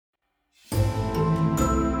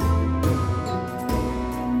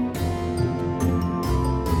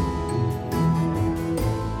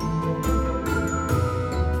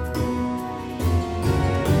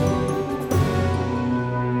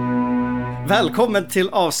Välkommen till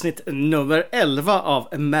avsnitt nummer 11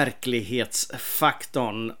 av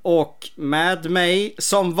Märklighetsfaktorn. Och med mig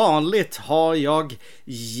som vanligt har jag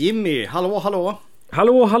Jimmy. Hallå, hallå.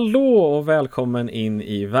 Hallå, hallå och välkommen in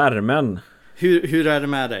i värmen. Hur är det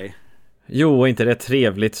med dig? Jo, inte det är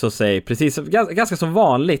trevligt så säg. Precis, ganska som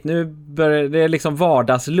vanligt. Nu börjar det liksom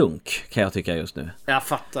vardagslunk kan jag tycka just nu. Jag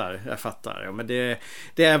fattar. Ja, men det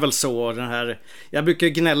är väl så den här. Jag brukar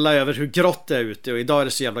gnälla över hur grått det är ute och idag är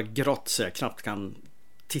det så jävla grått så jag knappt kan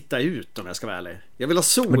titta ut om jag ska vara ärlig. Jag vill ha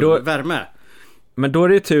sol, värme. Men då är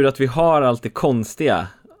det ju tur att vi har allt det konstiga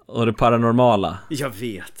och det paranormala. Jag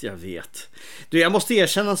vet. Du, jag måste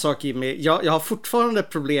erkänna en sak, Jimmy. Jag har fortfarande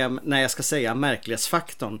problem när jag ska säga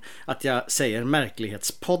Märklighetsfaktorn, att jag säger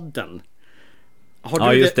Märklighetspodden.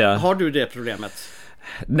 Har du det problemet?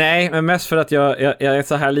 Nej, men mest för att jag är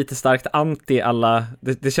så här lite starkt anti alla.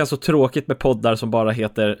 Det känns så tråkigt med poddar som bara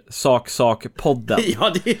heter Sak-podden.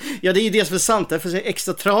 Ja, det är ju det som är sant. Därför är det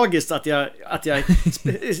extra tragiskt att jag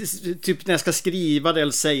typ när jag ska skriva det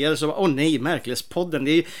eller säga det så, nej,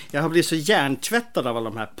 Märklighetspodden. Jag har blivit så hjärntvättad av alla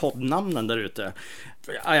de här poddnamnen där ute.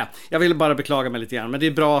 Ja, jag ville bara beklaga mig lite grann. Men det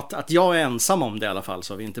är bra att jag är ensam om det i alla fall,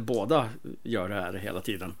 så vi inte båda gör det här hela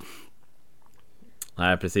tiden.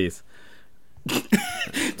 Nej, precis.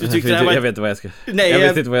 Du tyckte jag vet inte vad jag skulle. Nej, jag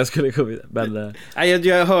vet inte vad jag skulle komma vidare. Men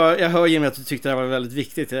jag hör Jimmy att du tyckte det var väldigt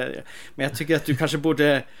viktigt. Men jag tycker att du kanske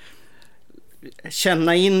borde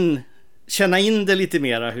känna in det lite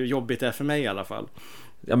mera, hur jobbigt det är för mig i alla fall.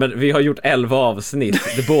 Ja, men vi har gjort 11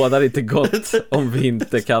 avsnitt. Det bådar inte gott om vi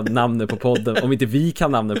inte kan namnet på podden. Om inte vi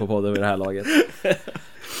kan namnet på podden vid det här laget.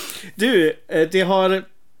 Du, det har.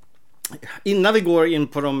 Innan vi går in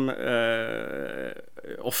på de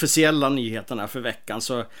officiella nyheterna för veckan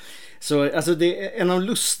så alltså det är en av de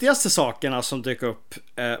lustigaste sakerna som dök upp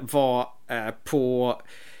var på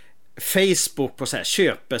Facebook på så här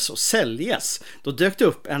köpes och säljes. Då dök det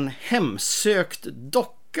upp en hemsökt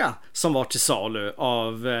docka som var till salu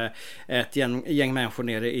av ett gäng människor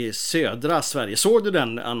nere i södra Sverige. Såg du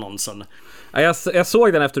den annonsen? Ja, jag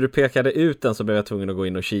såg den efter du pekade ut den, så blev jag tvungen att gå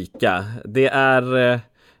in och kika. Det är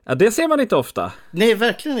det ser man inte ofta. Nej,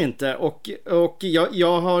 verkligen inte. Och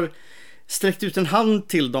jag har sträckt ut en hand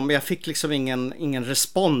till dem, men jag fick liksom ingen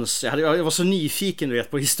respons. Jag var så nyfiken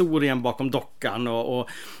på historien bakom dockan och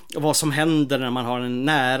vad som händer när man har den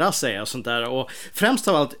nära sig och sånt där. Och främst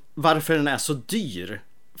av allt, varför den är så dyr.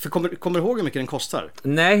 För kommer du ihåg hur mycket den kostar?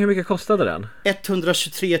 Nej, hur mycket kostade den?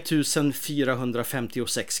 123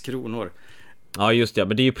 456 kronor. Ja, just det,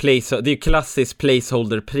 men det är ju klassiskt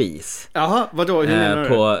placeholder-pris. Jaha, vadå? Hur menar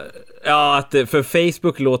du? Ja, att för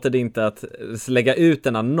Facebook låter det inte att lägga ut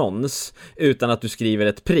en annons utan att du skriver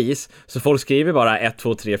ett pris. Så folk skriver bara 1,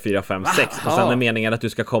 2, 3, 4, 5, 6. Och sen är meningen att du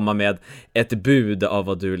ska komma med ett bud av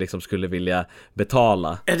vad du liksom skulle vilja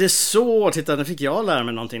betala. Är det så? Titta, nu fick jag lära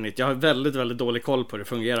mig någonting nytt. Jag har väldigt, väldigt dålig koll på hur det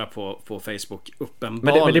fungerar på Facebook,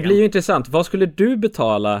 uppenbarligen. Men det blir ju intressant. Vad skulle du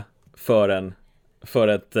betala för en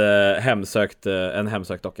hemsökt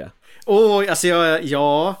docka?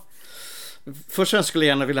 Alltså först och främst skulle jag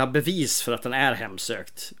gärna vilja ha bevis för att den är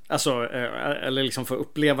hemsökt. Alltså, eller liksom få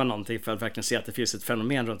uppleva någonting för att verkligen se att det finns ett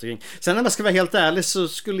fenomen runt omkring. Sen när man ska vara helt ärlig så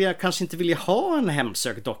skulle jag kanske inte vilja ha en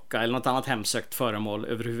hemsökt docka eller något annat hemsökt föremål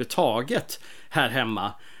överhuvudtaget här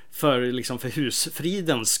hemma. För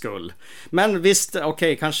husfridens skull. Men visst,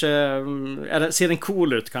 okej, kanske ser den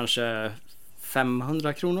cool ut, kanske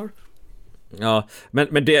 500 kronor. Ja,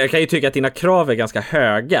 men det, jag kan ju tycka att dina krav är ganska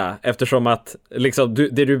höga, eftersom att liksom,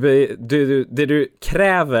 det du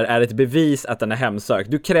kräver är ett bevis att den är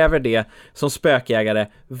hemsökt. Du kräver det som spökjägare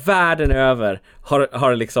världen över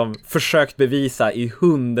har liksom försökt bevisa i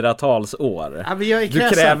hundratals år. Ja, jag är du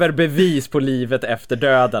kräver bevis på livet efter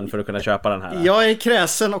döden för att kunna köpa den här. Jag är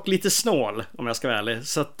kräsen och lite snål, om jag ska vara ärlig.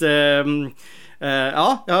 Så att det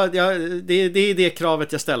är det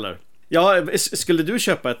kravet jag ställer. Ja, skulle du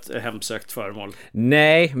köpa ett hemsökt föremål?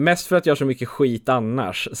 Nej, mest för att jag har så mycket skit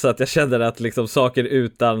annars. Så att jag känner att liksom saker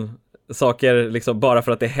liksom bara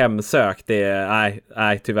för att det är hemsökt, det är,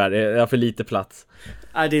 nej tyvärr, jag har för lite plats.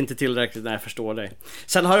 Nej, det är inte tillräckligt, när jag förstår dig.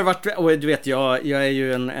 Sen har det varit, och du vet, jag är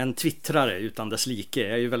ju en twittrare utan dess like.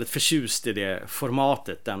 Jag är ju väldigt förtjust i det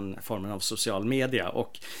formatet, den formen av social media.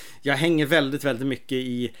 Och jag hänger väldigt, väldigt mycket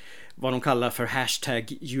i vad de kallar för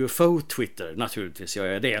hashtag UFO-Twitter. Naturligtvis gör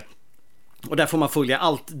jag det. Och där får man följa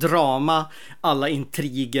allt drama, alla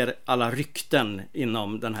intriger, alla rykten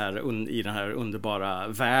inom i den här underbara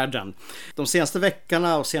världen. De senaste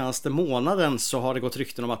veckorna och senaste månaden så har det gått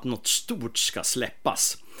rykten om att något stort ska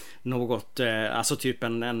släppas. något, alltså typ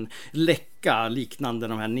en läcka liknande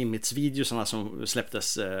de här Nimitz-videosarna som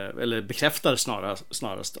släpptes, eller bekräftades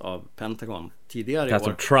snarast av Pentagon tidigare i år.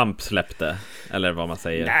 Som Trump släppte, eller vad man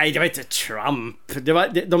säger. Nej, det var inte Trump.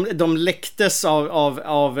 De läcktes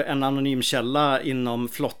av en anonym källa inom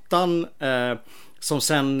flottan, som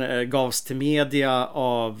sen gavs till media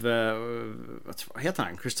av vad heter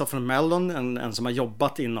han? Christopher Mellon, en som har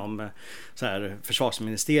jobbat inom så här,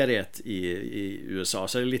 försvarsministeriet i USA,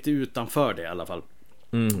 så det är lite utanför det i alla fall.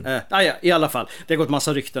 I alla fall, det har gått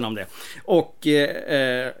massa rykten om det. Och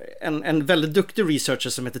en väldigt duktig researcher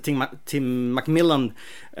som heter Tim Macmillan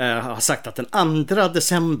har sagt att den 2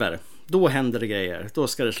 december, då händer det grejer. Då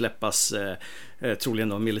ska det släppas troligen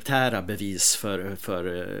då militära bevis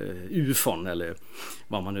för UFON, eller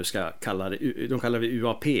vad man nu ska kalla det. De kallar det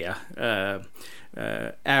UAP,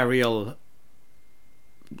 Aerial,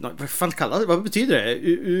 vad fan kallar det? Vad betyder det?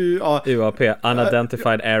 UAP,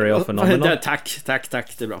 Unidentified Aerial Phenomenon. Tack,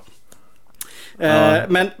 det är bra.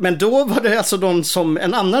 Men då var det alltså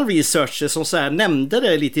en annan researcher som så här nämnde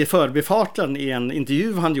det lite i förbifarten i en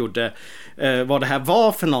intervju han gjorde, vad det här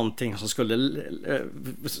var för någonting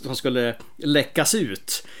som skulle läckas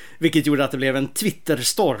ut, vilket gjorde att det blev en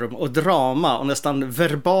Twitterstorm och drama och nästan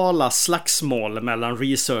verbala slagsmål mellan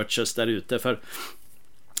researchers där ute. För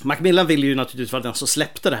Macmillan ville ju naturligtvis vara den som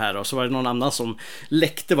släppte det här, och så var det någon annan som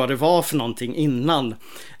läckte vad det var för någonting innan.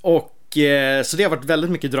 Och så det har varit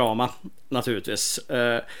väldigt mycket drama naturligtvis.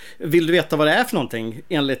 Vill du veta vad det är för någonting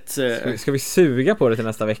enligt... Ska vi suga på det till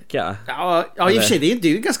nästa vecka? Ja, i och för sig, det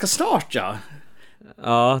är ju ganska snart, ja.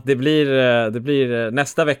 Ja, det blir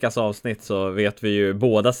nästa veckas avsnitt, så vet vi ju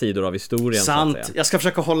båda sidor av historien. Sant, jag ska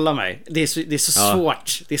försöka hålla mig. Det är så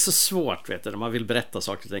svårt. Det är så svårt, vet du, när man vill berätta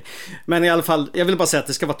saker och ting. Men i alla fall, jag vill bara säga att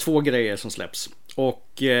det ska vara 2 grejer som släpps. Och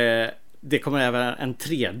det kommer även en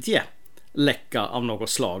tredje läcka av något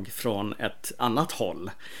slag från ett annat håll.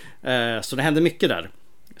 Så det händer mycket där.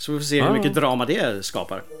 Så vi får se hur mycket drama det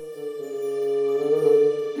skapar.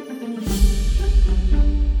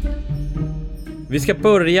 Vi ska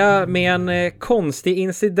börja med en konstig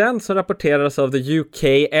incident som rapporteras av The UK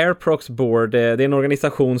Airprox Board. Det är en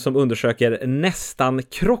organisation som undersöker nästan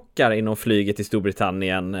krockar inom flyget i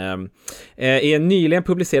Storbritannien. I en nyligen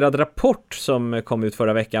publicerad rapport som kom ut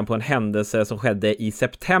förra veckan på en händelse som skedde i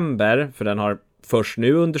september, för den har först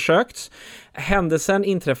nu undersökts. Händelsen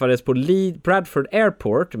inträffades på Bradford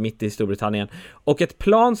Airport mitt i Storbritannien, och ett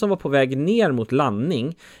plan som var på väg ner mot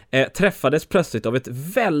landning träffades plötsligt av ett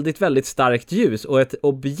väldigt, väldigt starkt ljus och ett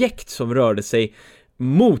objekt som rörde sig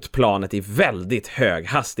mot planet i väldigt hög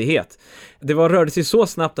hastighet. Det rörde sig så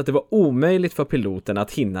snabbt att det var omöjligt för piloten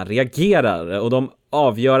att hinna reagera, och de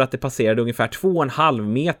avgör att det passerade ungefär 2,5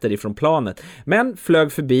 meter ifrån planet, men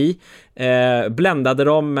flög förbi, bländade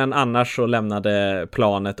dem, men annars så lämnade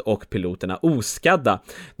planet och piloterna oskadda.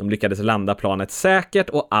 De lyckades landa planet säkert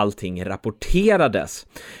och allting rapporterades.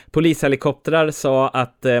 Polishelikoptrar sa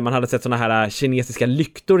att man hade sett såna här kinesiska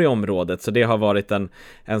lyktor i området, så det har varit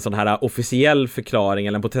en sån här officiell förklaring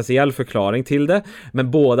eller en potentiell förklaring till det,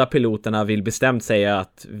 men båda piloterna vill bestämt säga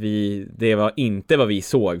att det var inte vad vi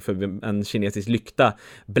såg, för en kinesisk lykta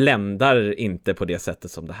bländar inte på det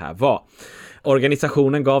sättet som det här var.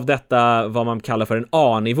 Organisationen gav detta vad man kallar för en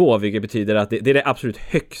A-nivå, vilket betyder att det är det absolut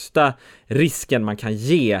högsta risken man kan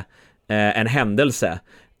ge en händelse,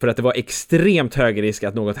 för att det var extremt hög risk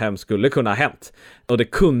att något hemskt skulle kunna ha hänt. Och det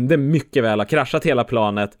kunde mycket väl ha kraschat hela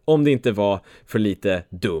planet om det inte var för lite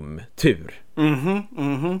dum tur.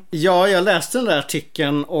 Ja, jag läste den där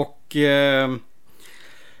artikeln och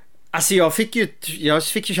alltså jag fick ju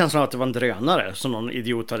känslan av att det var en drönare som någon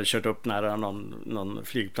idiot hade kört upp nära någon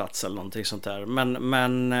flygplats eller någonting sånt där.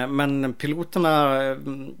 Men piloterna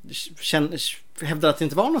hävdade att det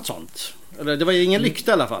inte var något sånt. Eller det var ju ingen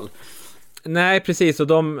lykta i alla fall. Nej, precis, och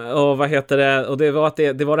det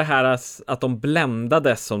var det här att de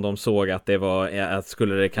bländades, som de såg att det var, att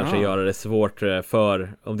skulle det kanske göra det svårt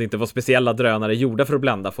för, om det inte var speciella drönare gjorda för att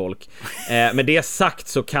blända folk. Med det sagt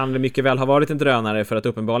så kan det mycket väl ha varit en drönare, för att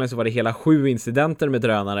uppenbarligen så var det hela 7 incidenter med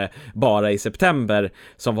drönare bara i september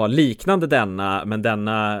som var liknande denna,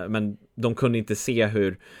 men de kunde inte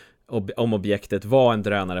se om objektet var en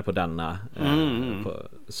drönare på denna.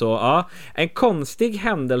 Så ja, en konstig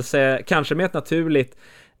händelse, kanske med ett naturligt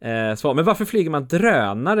svar. Men varför flyger man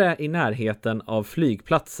drönare i närheten av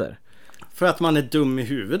flygplatser? För att man är dum i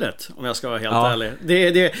huvudet, om jag ska vara helt ärlig.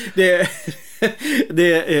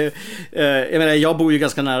 Jag menar, jag bor ju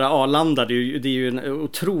ganska nära Arlanda. Det är ju en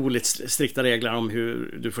otroligt strikta regler om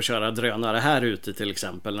hur du får köra drönare här ute, till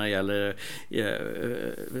exempel när det gäller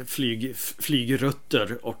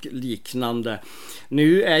flygrutter och liknande.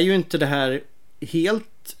 Nu är ju inte det här helt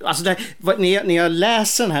Alltså när jag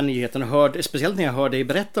läser den här nyheten och speciellt när jag hör dig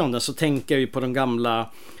berätta om den, så tänker jag ju på de gamla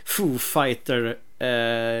Foo Fighter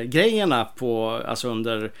grejerna på, alltså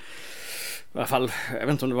under i alla fall, jag vet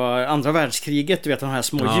inte om det var andra världskriget, du vet de här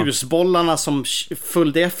små ljusbollarna som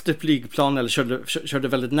följde efter flygplan eller körde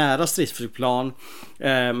väldigt nära stridsflygplan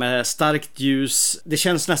med starkt ljus. Det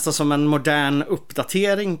känns nästan som en modern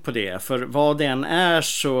uppdatering på det, för vad det än är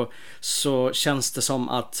så känns det som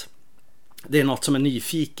att det är något som är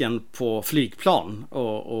nyfiken på flygplan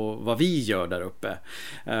och vad vi gör där uppe.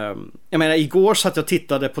 Jag menar, igår satt jag och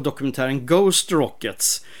tittade på dokumentären Ghost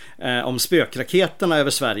Rockets om spökraketerna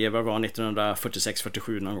över Sverige, vad var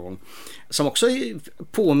 1946-47 någon gång, som också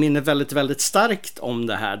påminner väldigt, väldigt starkt om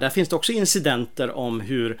det här. Där finns det också incidenter om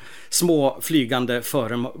hur små flygande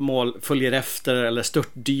föremål följer efter eller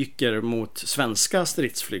störtdyker mot svenska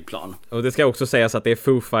stridsflygplan. Och det ska också sägas att det är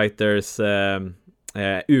Foo Fighters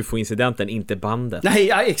UFO-incidenten, inte bandet. Nej,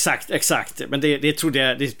 ja, exakt. Men det trodde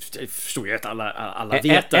jag, det förstod jag att alla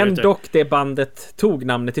vet. Ändå det bandet tog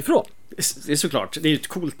namnet ifrån. Det är såklart, det är ett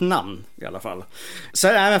coolt namn i alla fall. Så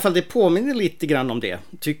i alla fall, det påminner lite grann om det,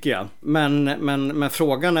 tycker jag. Men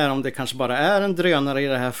frågan är om det kanske bara är en drönare i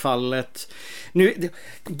det här fallet.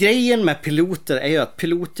 Grejen med piloter är ju att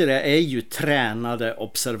piloter är ju tränade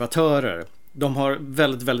observatörer. De har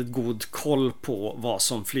väldigt, väldigt god koll på vad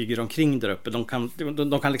som flyger omkring där uppe.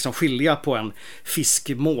 De kan liksom skilja på en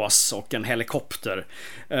fiskmås och en helikopter.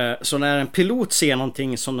 Så när en pilot ser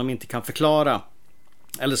någonting som de inte kan förklara,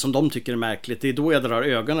 eller som de tycker är märkligt, det är då jag drar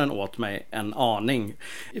ögonen åt mig en aning.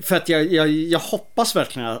 För att jag hoppas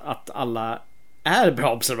verkligen att alla är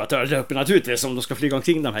bra observatörer där uppe, naturligtvis, om de ska flyga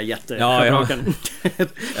omkring de här jättesjöbraken.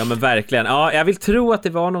 Ja, men verkligen. Ja, jag vill tro att det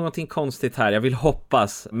var någonting konstigt här. Jag vill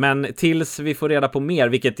hoppas. Men tills vi får reda på mer,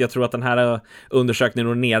 vilket jag tror att den här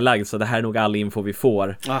undersökningen är nedlagd, så det här är nog all info vi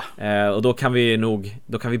får. Och då kan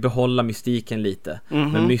vi behålla mystiken lite.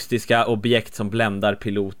 Med mystiska objekt som bländar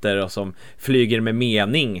piloter och som flyger med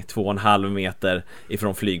mening 2,5 meter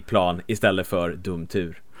ifrån flygplan istället för dum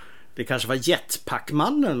tur. Det kanske var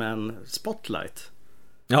Jetpackmannen med en spotlight.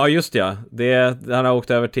 Ja, just ja. Han har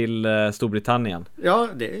åkt över till Storbritannien. Ja,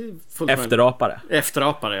 det är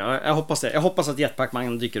Efterapare, ja. Jag hoppas det. Jag hoppas att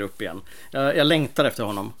Jetpackmannen dyker upp igen. Jag längtar efter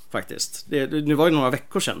honom faktiskt. Nu var det några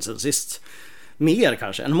veckor sedan sist. Mer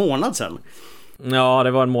kanske, en månad sedan. Ja,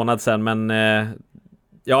 det var en månad sedan, men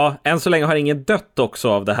ja, än så länge har ingen dött också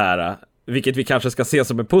av det här. Vilket vi kanske ska se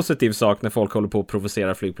som en positiv sak när folk håller på att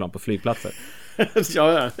provocera flygplan på flygplatser.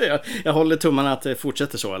 Ja, jag håller tummarna att det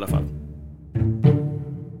fortsätter så i alla fall.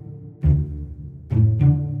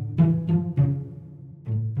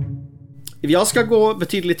 Jag ska gå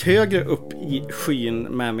betydligt högre upp i skyn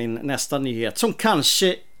med min nästa nyhet, som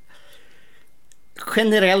kanske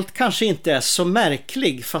generellt kanske inte är så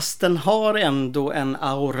märklig, fast den har ändå en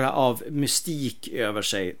aura av mystik över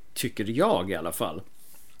sig, tycker jag i alla fall.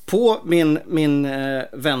 På min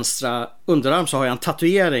vänstra underarm så har jag en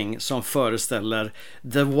tatuering som föreställer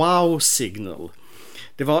The Wow Signal.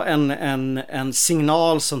 Det var en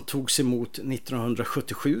signal som togs emot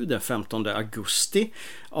 1977, den 15 augusti,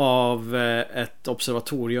 av ett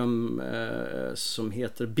observatorium som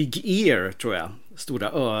heter Big Ear, tror jag,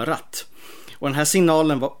 Stora örat. Och den här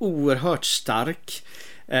signalen var oerhört stark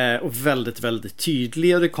och väldigt, väldigt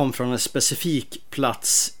tydlig, och det kom från en specifik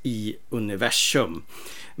plats i universum.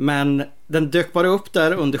 Men den dök bara upp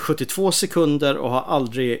där under 72 sekunder och har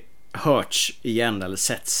aldrig hörts igen eller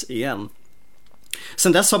setts igen.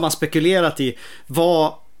 Sen dess har man spekulerat i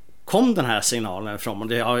vad kom den här signalen ifrån, och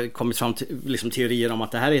det har kommit fram liksom teorier om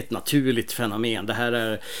att det här är ett naturligt fenomen. Det här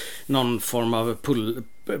är någon form av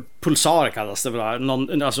pulsar kallas det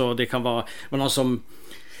väl. Alltså det kan vara någon som,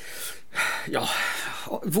 ja,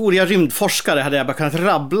 vore jag rymdforskare hade jag bara kunnat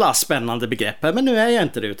rabbla spännande begrepp, men nu är jag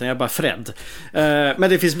inte det, utan jag är bara Fred. Men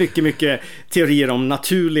det finns mycket teorier om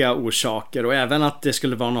naturliga orsaker, och även att det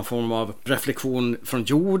skulle vara någon form av reflektion från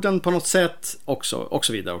jorden på något sätt, och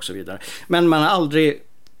så vidare. Men man har aldrig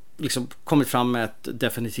liksom kommit fram med ett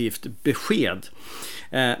definitivt besked.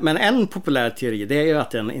 Men en populär teori, det är ju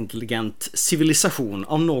att det är en intelligent civilisation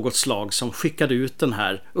av något slag som skickade ut den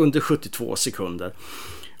här under 72 sekunder.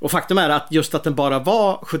 Och faktum är att just att den bara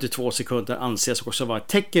var 72 sekunder anses också vara ett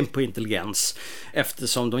tecken på intelligens,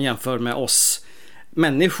 eftersom de jämför med oss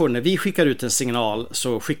människor. När vi skickar ut en signal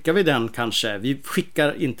så skickar vi den kanske, vi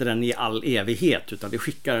skickar inte den i all evighet, utan vi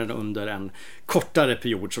skickar den under en kortare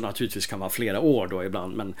period, som naturligtvis kan vara flera år då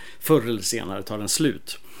ibland, men förr eller senare tar den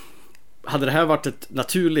slut. Hade det här varit ett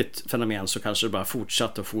naturligt fenomen så kanske det bara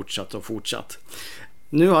fortsatt.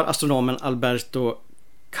 Nu har astronomen Alberto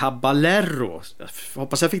Caballero, jag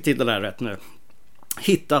hoppas jag fick till det där rätt nu,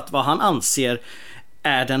 hittat vad han anser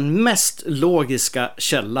är den mest logiska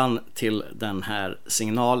källan till den här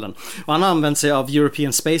signalen. Och han använder sig av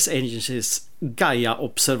European Space Agency's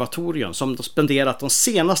Gaia-observatorium som spenderat de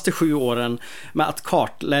senaste 7 åren med att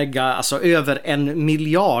kartlägga alltså över 1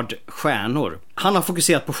 miljard stjärnor. Han har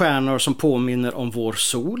fokuserat på stjärnor som påminner om vår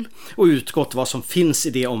sol och utgått vad som finns i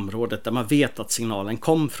det området där man vet att signalen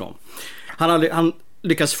kom från. Han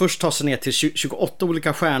lyckas först ta sig ner till 28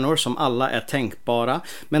 olika stjärnor som alla är tänkbara,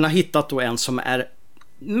 men har hittat då en som är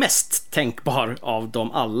mest tänkbar av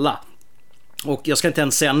dem alla. Och jag ska inte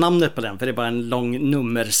ens säga namnet på den, för det är bara en lång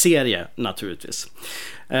nummerserie naturligtvis.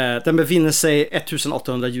 Den befinner sig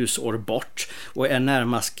 1800 ljusår bort och är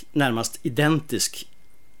närmast identisk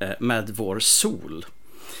med vår sol.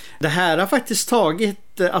 Det här har faktiskt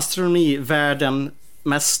tagit astronomivärlden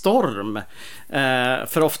med storm.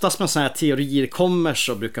 För oftast när sådana här teorier kommer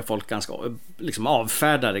så brukar folk ganska liksom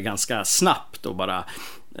avfärda det ganska snabbt och bara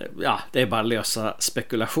det är bara lösa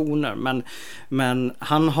spekulationer. Men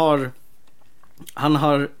han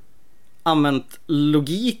har använt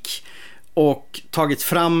logik och tagit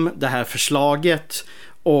fram det här förslaget,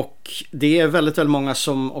 och det är väldigt, väldigt många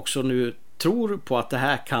som också nu tror på att det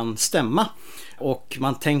här kan stämma. Och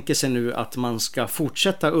man tänker sig nu att man ska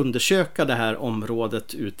fortsätta undersöka det här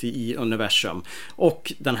området ute i universum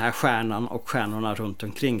och den här stjärnan och stjärnorna runt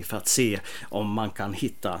omkring för att se om man kan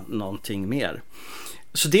hitta någonting mer.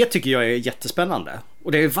 Så det tycker jag är jättespännande.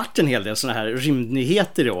 Och det har ju varit en hel del sådana här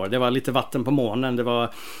rymdnyheter i år. Det var lite vatten på månen, det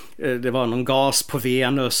var någon gas på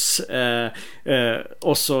Venus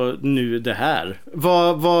och så nu det här.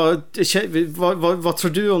 Vad tror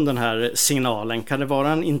du om den här signalen? Kan det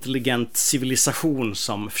vara en intelligent civilisation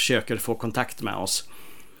som försöker få kontakt med oss?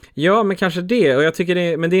 Ja, men kanske det. Och jag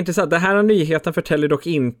tycker men det är intressant. Det här nyheten förtäljer dock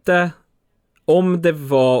inte om det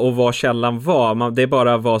var och vad källan var. Det är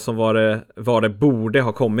bara vad som var det borde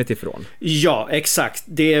ha kommit ifrån. Ja, exakt.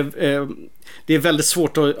 Det är väldigt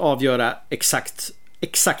svårt att avgöra exakt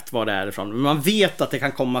vad det är ifrån. Men man vet att det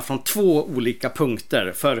kan komma från 2 olika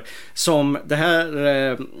punkter. För som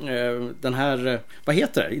den här vad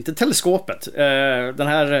heter det? Inte teleskopet. Den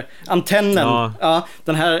här antennen. Ja,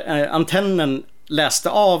 den här antennen läste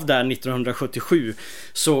av där 1977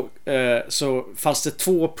 så fanns det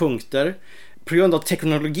 2 punkter. På grund av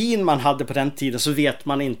teknologin man hade på den tiden så vet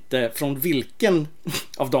man inte från vilken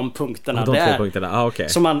av de punkterna det är. Okay.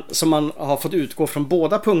 Så man har fått utgå från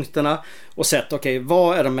båda punkterna och sett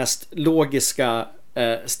vad är de mest logiska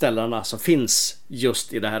ställena som finns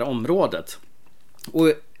just i det här området.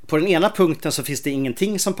 Och på den ena punkten så finns det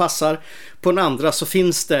ingenting som passar. På den andra så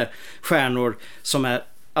finns det stjärnor som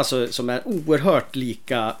är oerhört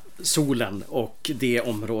lika solen och det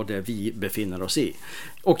område vi befinner oss i.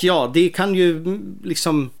 Och det kan ju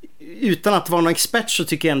liksom, utan att vara någon expert så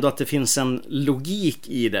tycker jag ändå att det finns en logik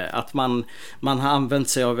i det. Att man har använt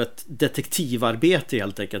sig av ett detektivarbete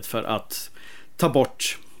helt enkelt för att ta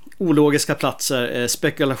bort ologiska platser,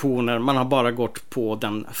 spekulationer. Man har bara gått på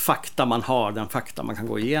den fakta man har, den fakta man kan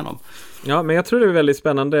gå igenom. Ja, men jag tror det är väldigt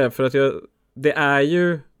spännande för att det är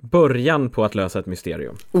ju början på att lösa ett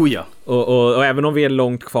mysterium. Oh ja. Och även om vi är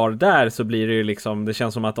långt kvar där så blir det ju liksom, det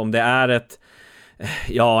känns som att om det är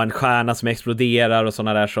en stjärna som exploderar och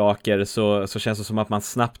sådana där saker så känns det som att man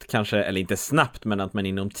snabbt kanske, eller inte snabbt men att man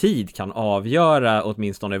inom tid kan avgöra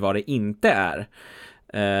åtminstone vad det inte är.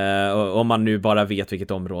 Om man nu bara vet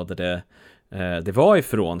vilket område det var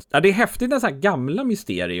ifrån. Ja, det är häftigt när så här gamla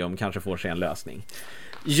mysterium kanske får sig en lösning.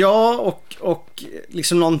 Ja, och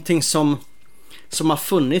liksom någonting som har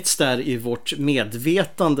funnits där i vårt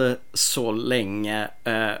medvetande så länge,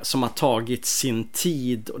 som har tagit sin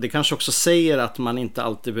tid, och det kanske också säger att man inte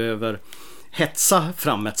alltid behöver hetsa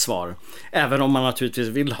fram ett svar, även om man naturligtvis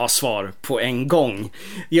vill ha svar på en gång.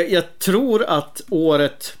 Jag tror att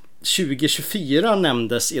året 2024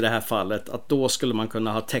 nämndes i det här fallet, att då skulle man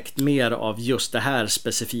kunna ha täckt mer av just det här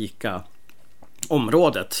specifika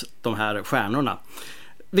området, de här stjärnorna.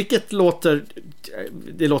 Vilket låter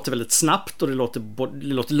väldigt snabbt och det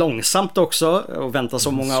låter långsamt också och vänta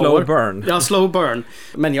så många slow år. Burn. Ja, slow burn.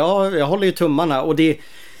 Men jag håller ju tummarna, och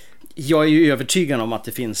jag är ju övertygad om att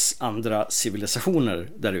det finns andra civilisationer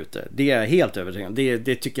där ute. Det är jag helt övertygad om.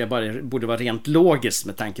 Det tycker jag bara borde vara rent logiskt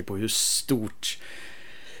med tanke på hur stort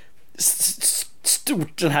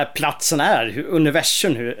den här platsen är, hur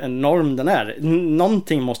universum, hur enorm den är.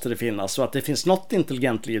 Någonting måste det finnas, så att det finns något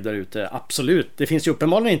intelligent liv där ute, absolut. Det finns ju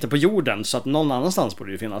uppenbarligen inte på jorden, så att någon annanstans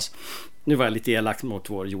borde det finnas. Nu var jag lite elak mot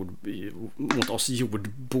mot oss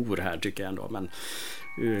jordbor här tycker jag ändå, men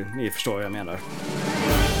ni förstår vad jag menar.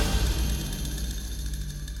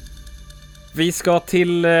 Vi ska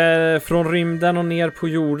till från rymden och ner på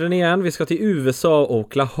jorden igen. Vi ska till USA och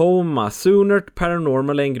Oklahoma. Soonert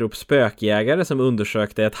Paranormal är en grupp spökjägare som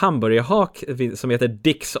undersökte ett hamburgerhak som heter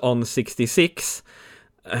Dixon 66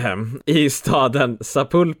 i staden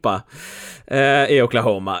Sapulpa i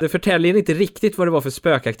Oklahoma. Det förtäljer inte riktigt vad det var för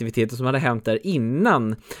spökaktiviteter som hade hänt där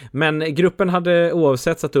innan, men gruppen hade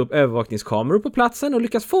oavsett satt upp övervakningskameror på platsen och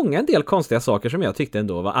lyckats fånga en del konstiga saker som jag tyckte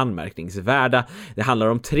ändå var anmärkningsvärda. Det handlar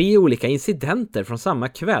om 3 olika incidenter från samma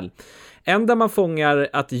kväll. En där man fångar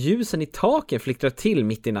att ljusen i taken flickrar till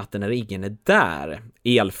mitt i natten när ingen är där.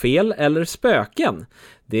 Elfel eller spöken?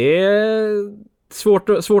 Det är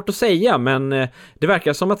svårt att säga, men det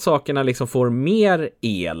verkar som att sakerna liksom får mer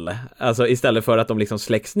el, alltså istället för att de liksom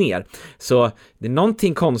släcks ner. Så det är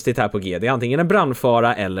någonting konstigt här på G. Det är antingen en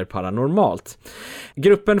brandfara eller paranormalt.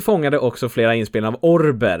 Gruppen fångade också flera inspelningar av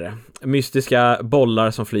orber, mystiska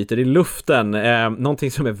bollar som flyter i luften,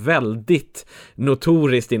 någonting som är väldigt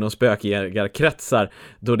notoriskt inom spökjägarkretsar,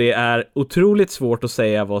 då det är otroligt svårt att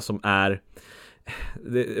säga vad som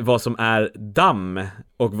är damm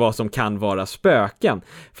och vad som kan vara spöken.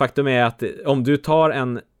 Faktum är att om du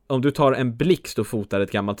tar en blixt och fotar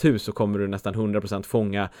ett gammalt hus så kommer du nästan 100%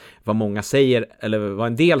 fånga vad många säger, eller vad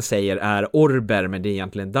en del säger är orber, men det är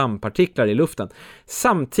egentligen dammpartiklar i luften.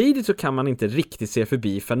 Samtidigt så kan man inte riktigt se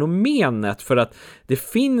förbi fenomenet, för att det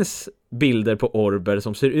finns bilder på orber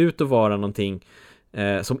som ser ut att vara någonting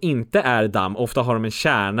som inte är damm. Ofta har de en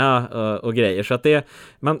kärna och grejer, så att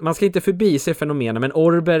man ska inte förbi se fenomenen, men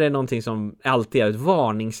orber är någonting som alltid är ett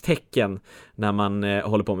varningstecken när man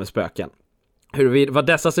håller på med spöken. Vad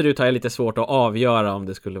dessa ser ut har jag lite svårt att avgöra om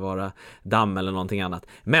det skulle vara damm eller någonting annat.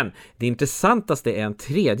 Men det intressantaste är en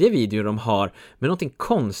tredje video de har med någonting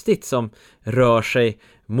konstigt som rör sig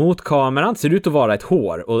mot kameran. Ser ut att vara ett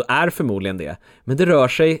hår och är förmodligen det, men det rör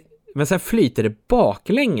sig, men sen flyter det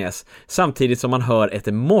baklänges samtidigt som man hör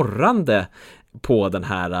ett morrande på den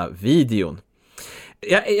här videon.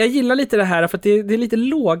 Jag gillar lite det här för att det är lite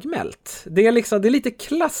lågmält. Det är lite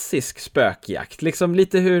klassisk spökjakt. Liksom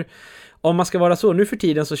lite hur, om man ska vara så, nu för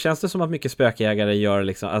tiden så känns det som att mycket spökjägare gör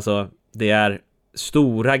liksom, alltså det är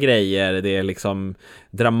stora grejer, det är liksom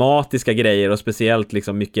dramatiska grejer, och speciellt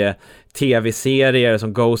liksom mycket tv-serier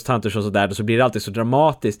som Ghost Hunters och sådär, så blir det alltid så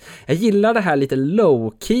dramatiskt. Jag gillar det här lite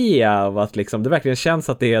low-key av att liksom, det verkligen känns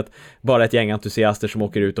att det är bara ett gäng entusiaster som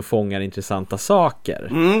åker ut och fångar intressanta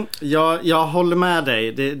saker. Jag håller med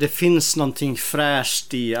dig. Det finns någonting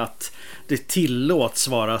fräscht i att det tillåts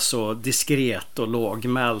vara så diskret och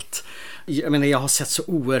lågmält. Jag menar, jag har sett så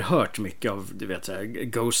oerhört mycket av, du vet,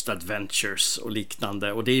 Ghost Adventures och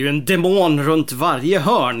liknande, och det är ju en demon runt varje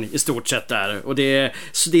hörn i stort sett där, och det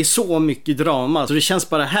är så mycket drama, så det känns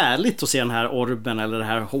bara härligt att se den här orben eller det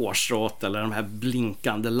här hårstrået eller de här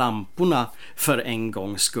blinkande lamporna för en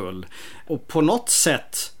gångs skull. Och på något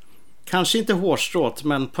sätt, kanske inte hårstrået,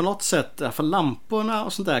 men på något sätt, i alla fall lamporna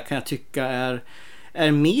och sånt där kan jag tycka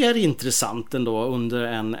är mer intressant ändå under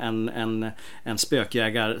en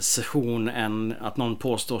spökjägarsession än att någon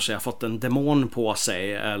påstår sig ha fått en demon på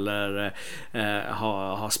sig eller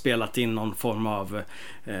ha spelat in någon form av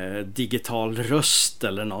digital röst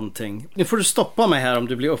eller någonting. Nu får du stoppa mig här om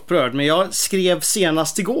du blir upprörd, men jag skrev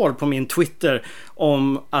senast igår på min Twitter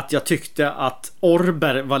om att jag tyckte att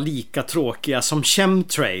orber var lika tråkiga som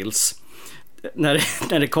chemtrails.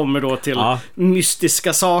 När det kommer då till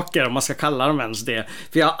mystiska saker, om man ska kalla dem ens det.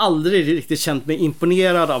 För jag har aldrig riktigt känt mig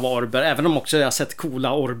imponerad av orber, även om också jag har sett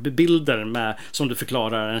coola orbebilder med, som du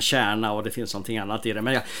förklarar, en kärna och det finns någonting annat i det.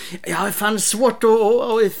 Men jag har fan svårt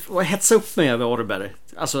att hetsa upp mig över orber.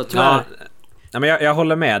 Alltså tyvärr. Ja, men jag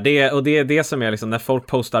håller med. Det är det som är liksom, när folk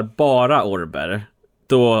postar bara orber,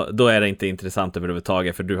 då är det inte intressant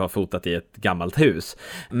överhuvudtaget, för du har fotat i ett gammalt hus.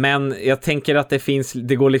 Men jag tänker att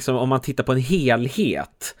det går liksom, om man tittar på en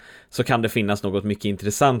helhet så kan det finnas något mycket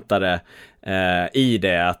intressantare i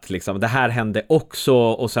det, att liksom, det här hände också,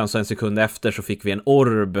 och sen så en sekund efter så fick vi en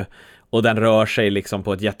orb och den rör sig liksom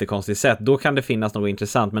på ett jättekonstigt sätt. Då kan det finnas något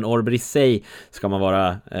intressant, men orber i sig ska man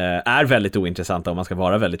är väldigt ointressanta, och man ska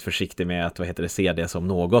vara väldigt försiktig med att se det som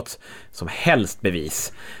något som helst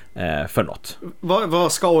bevis för något.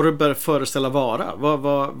 Vad ska orber föreställa vara?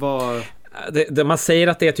 Man säger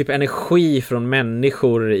att det är typ energi från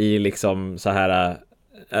människor i liksom så här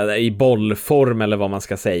i bollform, eller vad man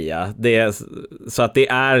ska säga. Så att det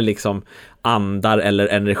är liksom andar eller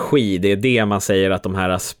energi. Det är det man säger att de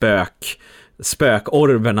här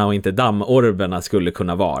spökorberna och inte dammorberna skulle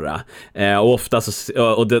kunna vara. Och ofta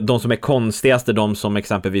de som är konstigaste, de som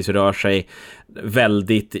exempelvis rör sig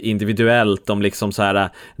väldigt individuellt, de liksom så här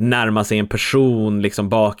närmar sig en person liksom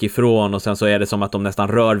bakifrån och sen så är det som att de nästan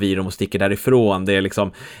rör vid dem och sticker därifrån. Det är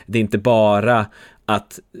liksom, det är inte bara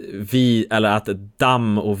att att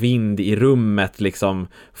damm och vind i rummet liksom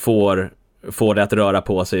får det att röra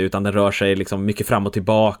på sig, utan den rör sig liksom mycket fram och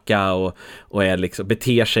tillbaka och är liksom,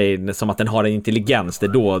 beter sig som att den har en intelligens. Det är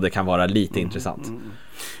då det kan vara lite intressant.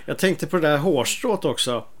 Jag tänkte på det där hårstrået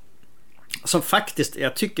också, som faktiskt,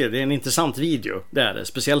 jag tycker det är en intressant video, det är det,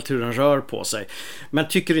 speciellt hur den rör på sig. Men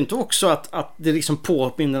tycker du inte också att det liksom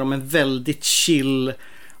påminner om en väldigt chill,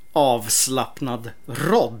 avslappnad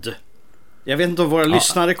Rod? Jag vet inte om våra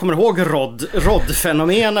lyssnare kommer ihåg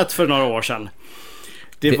Rod-fenomenet för några år sedan.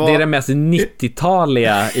 Det är det mest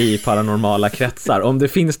 90-taliga i paranormala kretsar. Om det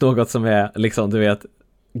finns något som är liksom, du vet,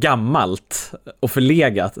 gammalt och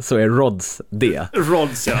förlegat, så är Rods det.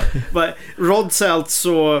 Rods, ja. Rods är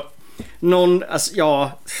alltså någon, alltså,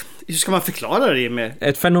 ja, hur ska man förklara det med?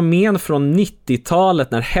 Ett fenomen från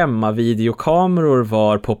 90-talet när hemmavideokameror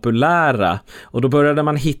var populära, och då började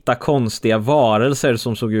man hitta konstiga varelser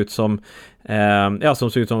som såg ut som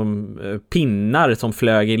pinnar som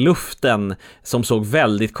flög i luften, som såg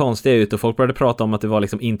väldigt konstiga ut, och folk började prata om att det var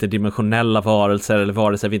liksom interdimensionella varelser eller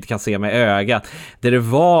varelser vi inte kan se med ögat. Det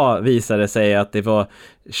var, visade sig att det var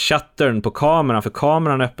shuttern på kameran, för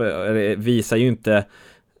kameran visar ju inte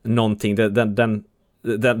någonting,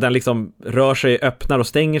 den liksom rör sig, öppnar och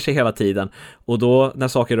stänger sig hela tiden, och då när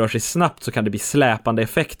saker rör sig snabbt så kan det bli släpande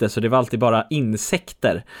effekter, så det var alltid bara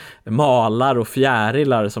insekter, malar och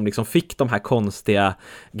fjärilar som liksom fick de här konstiga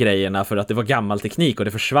grejerna, för att det var gammal teknik, och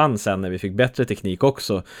det försvann sen när vi fick bättre teknik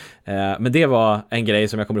också. Men det var en grej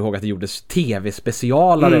som jag kommer ihåg att det gjordes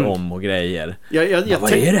tv-specialare om och grejer.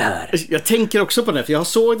 Vad är det här? Jag tänker också på det, för jag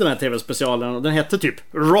såg den här tv-specialen och den hette typ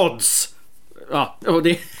Rods. Ja, och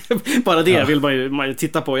det bara det vill man ju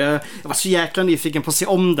titta på. Jag var så jäkla nyfiken på att se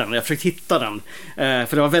om den. Jag försökte hitta den.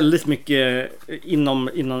 För det var väldigt mycket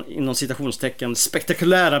inom citationstecken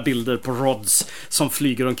spektakulära bilder på Rods som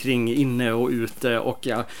flyger omkring inne och ute. Och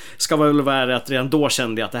jag ska väl vara att redan då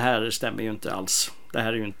kände jag att det här stämmer ju inte alls. Det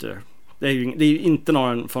här är ju inte, det är ju inte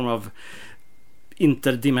någon form av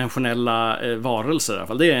interdimensionella varelser i alla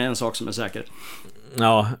fall. Det är en sak som är säker.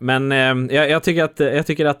 Ja, men jag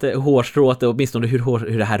tycker att hårstrået, åtminstone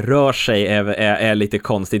hur det här rör sig, är lite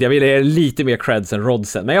konstigt. Jag vill ge lite mer creds än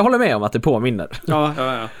Rodsen, men jag håller med om att det påminner. Ja.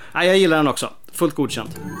 Ja, jag gillar den också. Fullt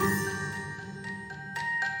godkänt.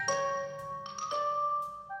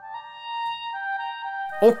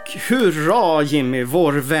 Och hurra, Jimmy,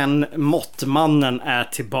 vår vän Måttmannen är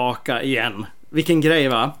tillbaka igen. Vilken grej,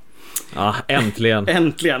 va? Ja, äntligen.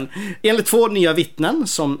 Äntligen. Enligt 2 nya vittnen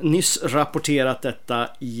som nyss rapporterat detta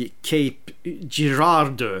i Cape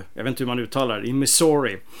Girardeau, jag vet inte hur man uttalar det, i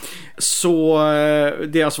Missouri. Så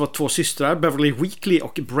det alltså var 2 systrar, Beverly Weekly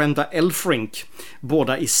och Brenda Elfrink,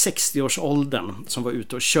 båda i 60-årsåldern, som var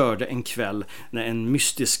ute och körde en kväll när en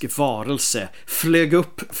mystisk varelse flög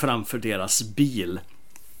upp framför deras bil.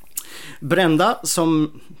 Brenda,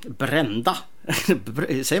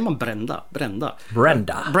 säger man Brenda,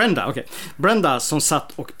 okej. Brenda som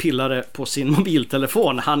satt och pillade på sin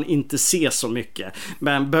mobiltelefon hann inte se så mycket,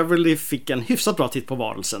 men Beverly fick en hyfsat bra titt på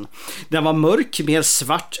varelsen. Den var mörk, mer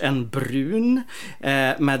svart än brun,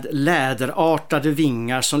 med läderartade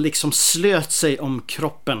vingar som liksom slöt sig om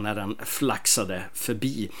kroppen när den flaxade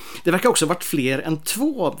förbi. Det verkar också ha varit fler än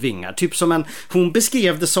 2 vingar, typ som hon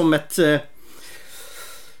beskrev det som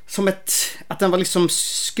att den var liksom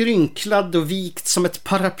skrynklad och vikt som ett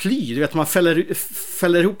paraply. Du vet, man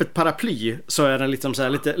fäller ihop ett paraply, så är den liksom så här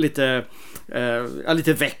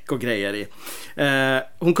lite väck och grejer i.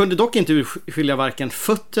 Hon kunde dock inte urskilja varken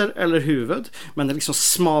fötter eller huvud, men den liksom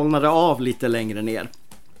smalnade av lite längre ner.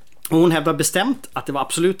 Hon hävdar bestämt att det var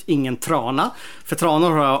absolut ingen trana, för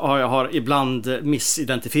tranor har ibland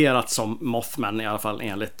missidentifierats som Mothman, i alla fall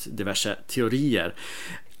enligt diverse teorier.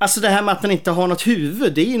 Alltså det här med att den inte har något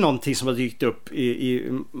huvud, det är ju någonting som har dykt upp i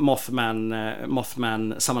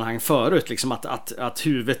Mothman-sammanhang förut. Liksom att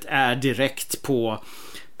huvudet är direkt på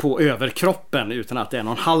överkroppen utan att det är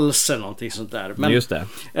någon hals eller någonting sånt där. Men, just det.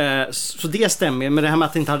 Så det stämmer, men det här med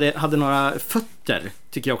att det inte hade några fötter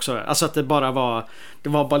tycker jag också. Alltså att det var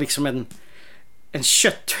bara liksom en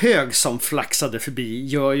kötthög som flaxade förbi,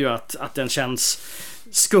 gör ju att den känns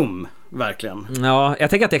skum. Verkligen. Ja, jag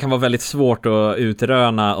tänker att det kan vara väldigt svårt att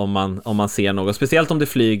utröna om man ser något, speciellt om det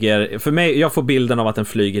flyger. För mig, jag får bilden av att den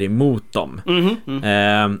flyger emot dem.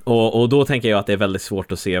 Och då tänker jag att det är väldigt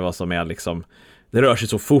svårt att se vad som är liksom det rör sig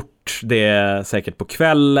så fort, det är säkert på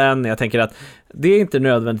kvällen. Jag tänker att det inte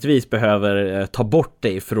nödvändigtvis behöver ta bort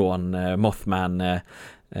dig från Mothman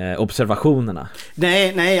observationerna.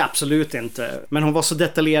 Nej, absolut inte. Men hon var så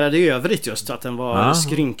detaljerad i övrigt just att den var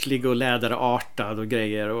skrynklig och läderartad och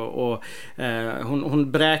grejer. Och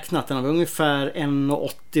hon beräknade att den var ungefär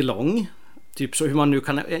 1,80 lång. Typ så hur man nu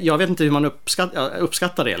kan... Jag vet inte hur man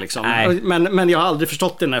uppskattar det liksom. Men jag har aldrig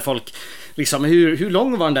förstått det när folk liksom, hur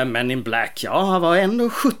lång var den där Men in Black? Ja, han var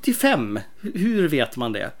 1,75. Hur vet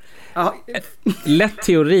man det? Lätt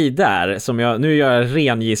teori där, som nu gör jag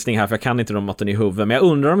ren gissning här för jag kan inte de måtten i huvudet, men jag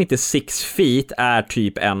undrar om inte 6 feet är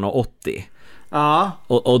typ 1,80. Ja.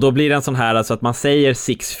 Och då blir det en sån här alltså att man säger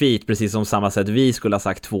 6 feet precis som samma sätt vi skulle ha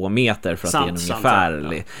sagt 2 meter för att det är en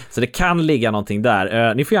ungefärlig. Ja. Så det kan ligga någonting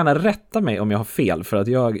där. Ni får gärna rätta mig om jag har fel, för att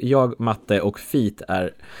jag matte och feet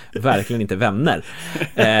är verkligen inte vänner.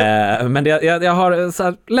 Men jag har så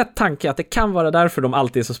här lätt tanke att det kan vara därför de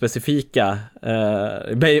alltid är så specifika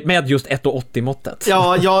med just 1,80 måttet.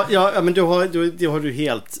 Ja, men det har du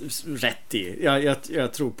helt rätt i.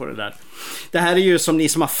 Jag tror på det där. Det här är ju, som ni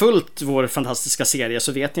som har följt vår fantastiska serie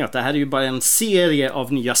så vet ni att det här är ju bara en serie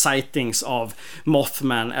av nya sightings av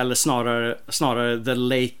Mothman, eller snarare The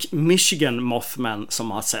Lake Michigan Mothman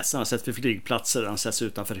som har setts. Den har sett vid flygplatser, den har setts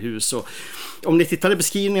utanför hus. Och om ni tittar i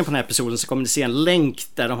beskrivningen på den här episoden så kommer ni se en länk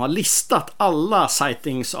där de har listat alla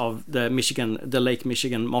sightings av The Lake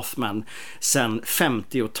Michigan Mothman sedan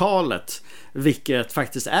 50-talet, vilket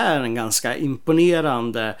faktiskt är en ganska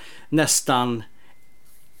imponerande, nästan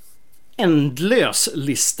ändlös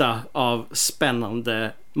lista av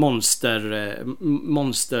spännande monster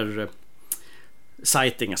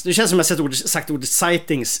sightings. Det känns som jag har sagt ordet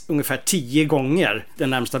sightings ungefär 10 gånger den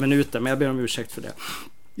närmsta minuten, men jag ber om ursäkt för det.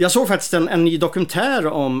 Jag såg faktiskt en ny dokumentär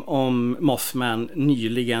om Mothman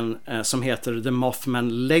nyligen som heter The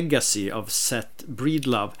Mothman Legacy av Seth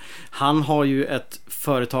Breedlove. Han har ju ett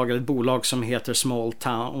företag eller ett bolag som heter Small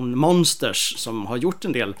Town Monsters som har gjort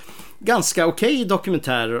en del ganska okej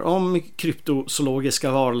dokumentärer om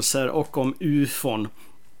kryptozoologiska varelser och om UFOn.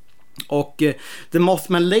 Och The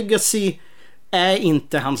Mothman Legacy är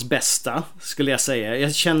inte hans bästa, skulle jag säga.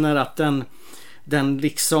 Jag känner att den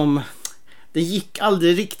liksom... Det gick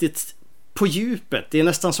aldrig riktigt på djupet. Det är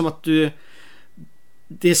nästan som att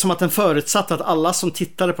det är som att den förutsatt att alla som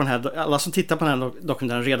tittar på den här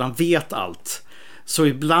dokumentären redan vet allt. Så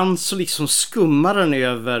ibland så liksom skummar den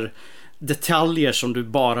över detaljer som du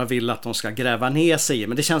bara vill att de ska gräva ner sig i.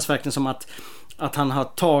 Men det känns verkligen som att han har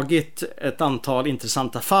tagit ett antal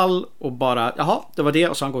intressanta fall och bara, jaha, det var det,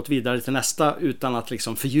 och så har han gått vidare till nästa utan att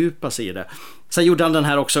liksom fördjupa sig i det. Sen gjorde han den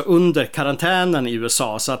här också under karantänen i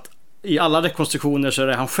USA, så att i alla rekonstruktioner så är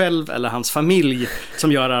det han själv eller hans familj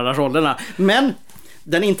som gör alla rollerna. Men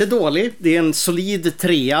den är inte dålig. Det är en solid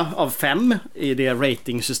 3 av 5 i det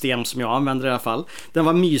ratingsystem som jag använder i alla fall. Den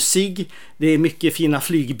var mysig. Det är mycket fina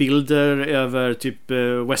flygbilder över typ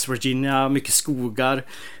West Virginia, mycket skogar.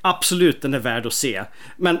 Absolut, den är värd att se.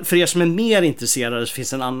 Men för er som är mer intresserade så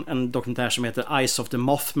finns en dokumentär som heter Eyes of the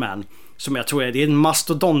Mothman, som jag tror det är en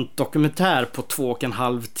mastodontdokumentär på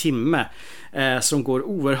 2,5 timme som går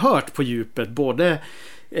oerhört på djupet, både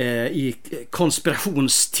i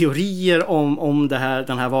konspirationsteorier om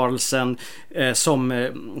den här varelsen, som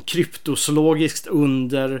kryptozoologiskt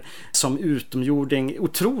under, som utomjording.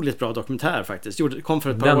 Otroligt bra dokumentär faktiskt. Kom för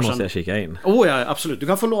ett par år sedan. Den måste jag kika in. Ja, absolut. Du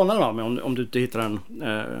kan få låna den av mig om du inte hittar den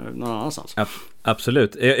någon annanstans.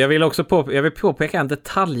 Absolut. Jag vill också påpeka en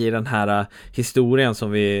detalj i den här historien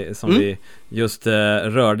som vi just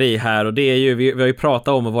rörde i här, och det är ju, vi har ju pratat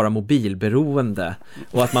om att vara mobilberoende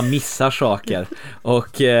och att man missar saker, och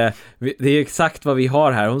det är exakt vad vi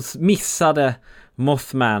har här. Hon missade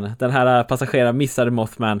Mothman, den här passageraren missade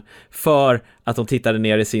Mothman för att hon tittade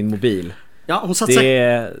ner i sin mobil. Ja, hon satt det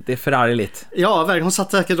är förargligt. Ja, verkligen. Hon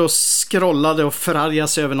satt säkert och scrollade och förargade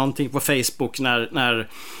sig över någonting på Facebook när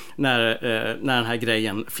den här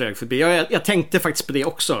grejen flög förbi. Jag tänkte faktiskt på det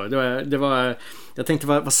också. Jag tänkte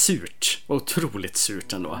vad surt. Vad otroligt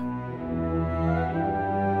surt ändå.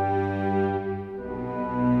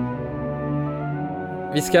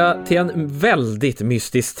 Vi ska till en väldigt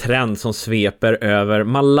mystisk trend som sveper över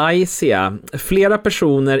Malaysia. Flera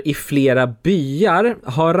personer i flera byar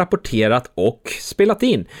har rapporterat och spelat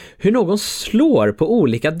in hur någon slår på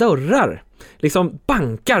olika dörrar. Liksom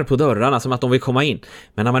bankar på dörrarna som att de vill komma in.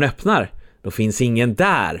 Men när man öppnar, då finns ingen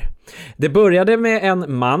där. Det började med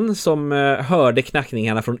en man som hörde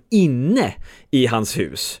knackningarna från inne i hans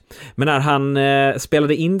hus. Men när han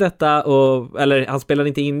spelade in detta, eller han spelade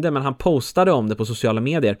inte in det, men han postade om det på sociala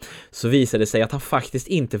medier, så visade det sig att han faktiskt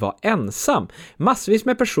inte var ensam. Massvis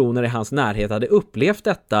med personer i hans närhet hade upplevt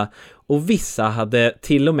detta, och vissa hade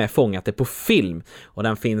till och med fångat det på film, och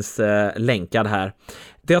den finns länkad här.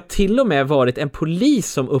 Det har till och med varit en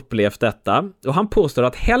polis som upplevt detta, och han påstår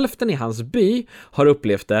att hälften i hans by har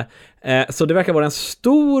upplevt det, så det verkar vara en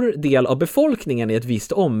stor del av befolkningen i ett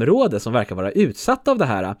visst område som verkar vara utsatt av de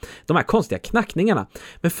här konstiga knackningarna.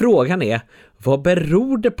 Men frågan är, vad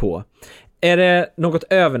beror det på? Är det något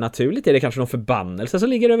övernaturligt? Är det kanske någon förbannelse som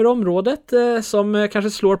ligger över området som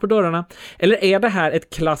kanske slår på dörrarna? Eller är det här ett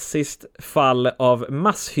klassiskt fall av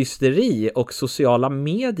masshysteri och sociala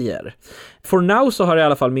medier? For now så har i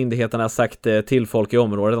alla fall myndigheterna sagt till folk i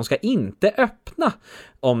området att de ska inte öppna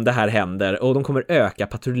om det här händer, och de kommer öka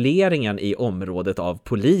patrulleringen i området av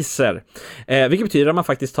poliser. Vilket betyder att man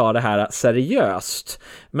faktiskt tar det här seriöst.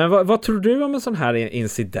 Men vad tror du om en sån här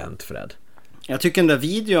incident, Fred? Jag tycker den där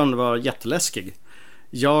videon var jätteläskig.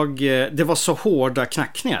 Det var så hårda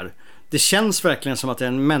knackningar. Det känns verkligen som att det är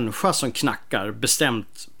en människa som knackar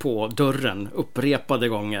bestämt på dörren upprepade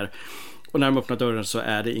gånger. Och när de öppnar dörren så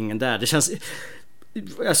är det ingen där.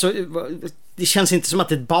 Det känns inte som att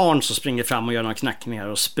det är ett barn som springer fram och gör några knackningar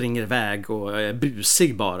och springer iväg och är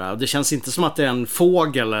busig bara. Det känns inte som att det är en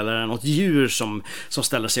fågel eller något djur som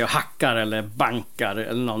ställer sig och hackar eller bankar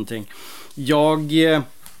eller någonting.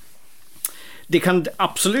 Det kan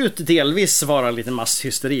absolut delvis vara lite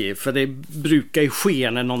masshysteri, för det brukar ju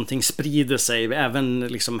ske när någonting sprider sig, även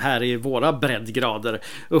liksom här i våra breddgrader.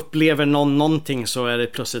 Upplever någon någonting så är det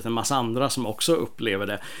plötsligt en massa andra som också upplever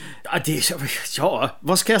det.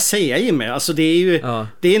 Vad ska jag säga, Jimmy? Alltså det är ju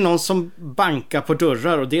det är någon som bankar på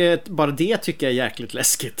dörrar, och bara det tycker jag är jäkligt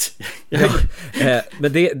läskigt.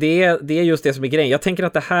 Men det är just det som är grejen. Jag tänker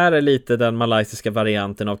att det här är lite den malaysiska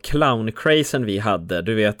varianten av clown-crazen vi hade.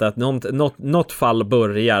 Du vet att något fall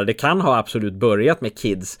börjar, det kan ha absolut börjat med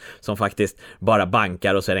kids som faktiskt bara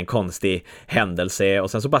bankar, och så är det en konstig händelse,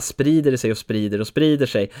 och sen så bara sprider det sig och sprider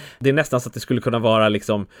sig. Det är nästan så att det skulle kunna vara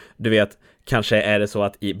liksom, du vet, kanske är det så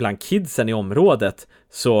att bland kidsen i området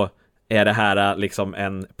så är det här liksom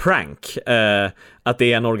en prank, att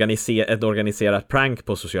det är ett organiserat prank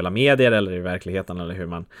på sociala medier eller i verkligheten, eller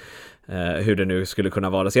hur det nu skulle kunna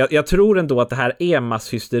vara. Så jag tror ändå att det här är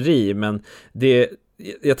masshysteri, men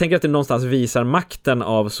jag tänker att det någonstans visar makten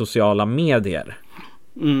av sociala medier.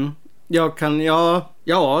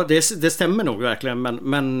 Det stämmer nog verkligen,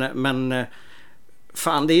 men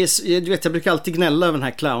fan, du vet, jag brukar alltid gnälla över den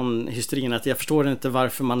här clownhysterin, att jag förstår inte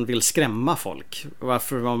varför man vill skrämma folk.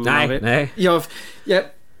 Varför man vill... Nej.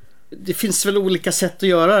 Det finns väl olika sätt att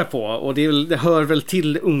göra det på, och det hör väl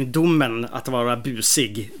till ungdomen att vara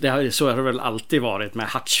busig. Så har det väl alltid varit med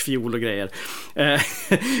hatchfiol och grejer.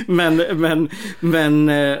 Men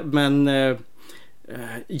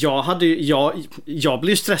jag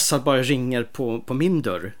blir stressad bara jag ringer på min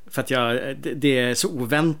dörr, för att det är så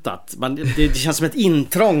oväntat. Det känns som ett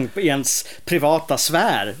intrång på ens privata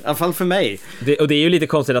sfär, i alla fall för mig. Och det är ju lite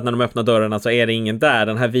konstigt att när de öppnar dörrarna så är det ingen där.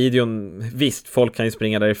 Den här videon, visst, folk kan ju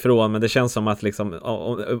springa därifrån, men det känns som att liksom,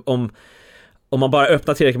 om man bara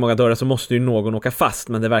öppnar tillräckligt många dörrar så måste ju någon åka fast,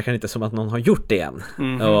 men det verkar inte som att någon har gjort det än.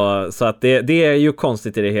 Så att det är ju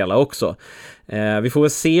konstigt i det hela också. Vi får väl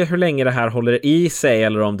se hur länge det här håller i sig,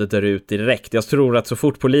 eller om det dör ut direkt. Jag tror att så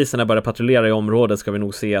fort poliserna börjar patrullera i området ska vi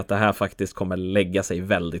nog se att det här faktiskt kommer lägga sig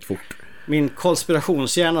väldigt fort. Min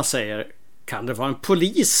konspirationshjärna säger, kan det vara en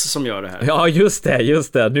polis som gör det här? Ja, just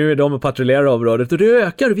det. Nu är de och patrullerar området och det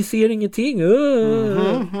ökar och vi ser ingenting.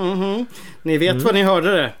 Ni vet vad ni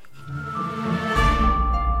hörde det.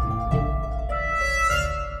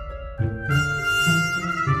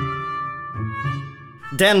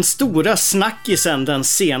 Den stora snackisen den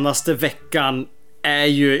senaste veckan är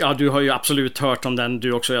ju, du har ju absolut hört om den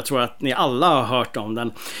du också, jag tror att ni alla har hört om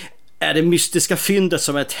den, är det mystiska fyndet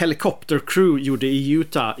som ett helikoptercrew gjorde i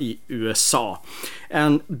Utah i USA.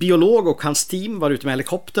 En biolog och hans team var ute med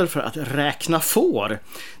helikopter för att räkna får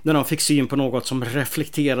när de fick syn på något som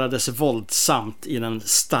reflekterades våldsamt i den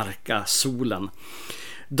starka solen.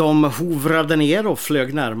 De hovrade ner och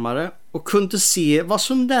flög närmare och kunde se vad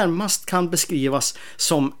som närmast kan beskrivas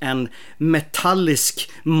som en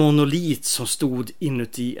metallisk monolit som stod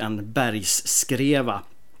inuti en bergsskreva.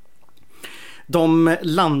 De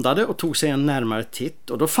landade och tog sig en närmare titt,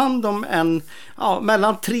 och då fann de en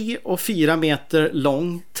mellan 3 och 4 meter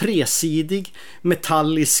lång, tresidig,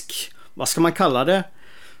 metallisk, vad ska man kalla det,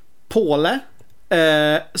 påle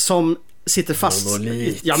som sitter fast.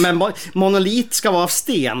 Monolit. Ja, men monolit ska vara av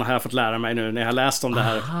sten, har jag fått lära mig nu när jag har läst om det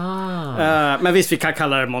här. Men visst, vi kan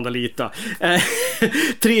kalla det monolit då.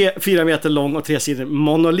 3-4 meter lång och 3 sidor.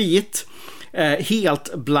 Monolit.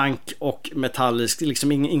 Helt blank och metallisk,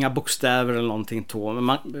 liksom inga bokstäver eller någonting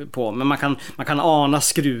men man kan ana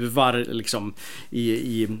skruvar liksom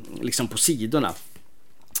liksom på sidorna.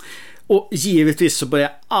 Och givetvis så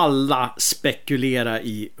börjar alla spekulera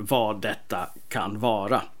i vad detta kan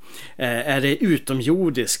vara. Är det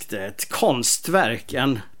utomjordiskt, ett konstverk,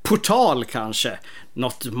 en portal kanske,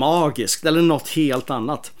 något magiskt eller något helt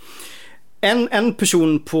annat? En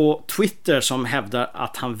person på Twitter som hävdar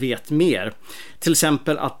att han vet mer. Till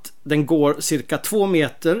exempel att den går cirka 2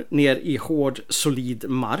 meter ner i hård solid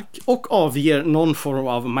mark och avger någon form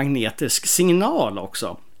av magnetisk signal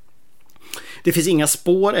också. Det finns inga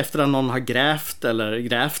spår efter att någon har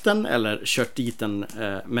grävt den eller kört dit den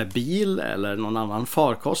med bil eller någon annan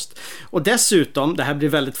farkost. Och dessutom, det här blir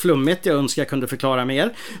väldigt flummigt, jag önskar jag kunde förklara mer,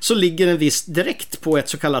 så ligger den visst direkt på ett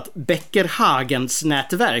så kallat Becker-Hagens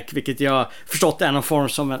nätverk, vilket jag förstått är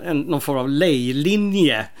någon form av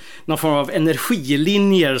lejlinje, någon form av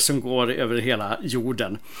energilinjer som går över hela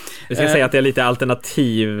jorden. Vi ska säga att det är lite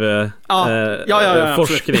alternativ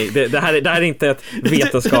forskning. Det här är inte ett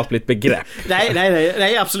vetenskapligt begrepp.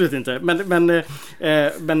 Nej, absolut inte.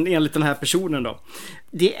 Men enligt den här personen då.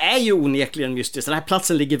 Det är ju onekligen mystiskt. Den här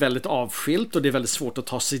platsen ligger väldigt avskilt och det är väldigt svårt att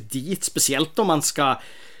ta sig dit. Speciellt om man ska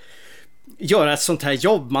göra ett sånt här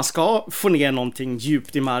jobb. Man ska få ner någonting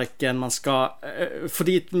djupt i marken. Man ska få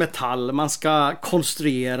dit metall. Man ska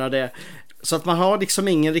konstruera det. Så att man har liksom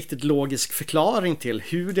ingen riktigt logisk förklaring till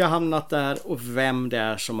hur det har hamnat där och vem det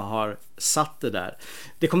är som har satt det där.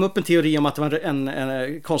 Det kom upp en teori om att det var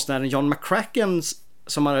en konstnären John McCracken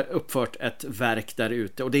som har uppfört ett verk där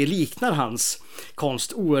ute, och det liknar hans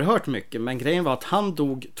konst oerhört mycket, men grejen var att han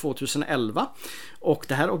dog 2011 och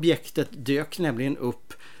det här objektet dök nämligen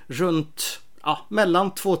upp runt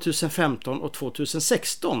mellan 2015 och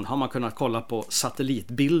 2016 har man kunnat kolla på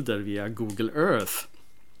satellitbilder via Google Earth.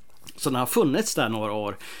 Så den har funnits där några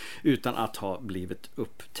år utan att ha blivit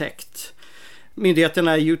upptäckt.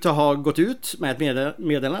 Myndigheterna i Utah har gått ut med ett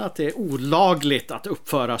meddelande att det är olagligt att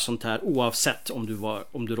uppföra sånt här oavsett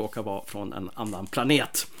om du råkar vara från en annan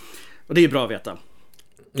planet. Och det är ju bra att veta.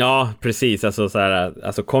 Ja, precis.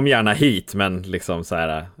 Alltså kom gärna hit, men liksom så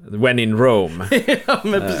här, when in Rome. Ja,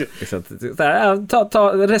 men precis. Liksom, så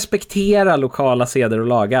här, respektera lokala seder och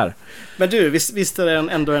lagar. Men du, visst är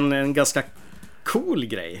det ändå en ganska cool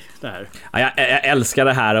grej det här. Ja, jag älskar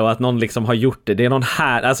det här och att någon liksom har gjort det. Det är någon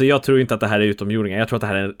här, alltså jag tror inte att det här är utomjordingar. Jag tror att det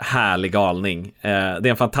här är en härlig galning. Det är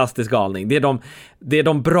en fantastisk galning. Det är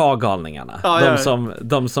de bra galningarna. Ja,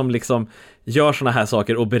 de som liksom gör såna här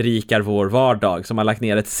saker och berikar vår vardag, som har lagt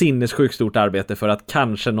ner ett sinnessjukt stort arbete för att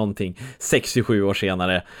kanske någonting 67 år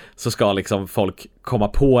senare så ska liksom folk komma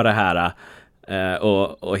på det här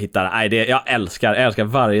och hitta det. Jag älskar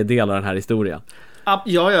varje del av den här historien.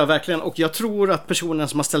 Ja, verkligen. Och jag tror att personen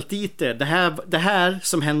som har ställt dit det här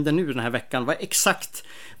som händer nu den här veckan var exakt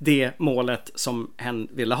det målet som hen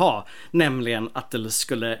ville ha. Nämligen att det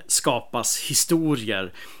skulle skapas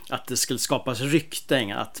historier, att det skulle skapas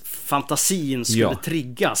rykten, att fantasin skulle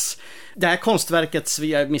triggas. Det här konstverket,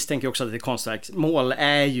 jag misstänker också att det är konstverk, mål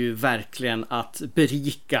är ju verkligen att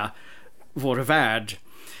berika vår värld.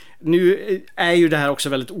 Nu är ju det här också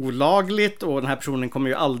väldigt olagligt och den här personen kommer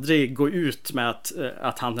ju aldrig gå ut med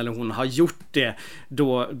att han eller hon har gjort det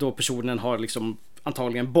då personen har liksom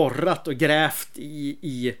antagligen borrat och grävt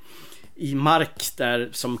i mark där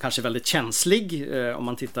som kanske är väldigt känslig om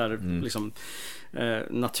man tittar liksom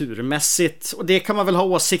naturmässigt, och det kan man väl ha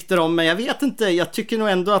åsikter om, men jag vet inte, jag tycker nog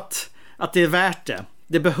ändå att det är värt det.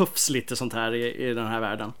 Det behövs lite sånt här i den här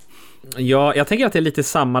världen. Ja, jag tänker att det är lite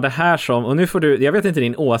samma det här som, och nu får du, jag vet inte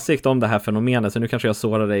din åsikt om det här fenomenet, så nu kanske jag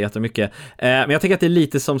sårar dig jättemycket, men jag tänker att det är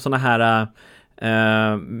lite som såna här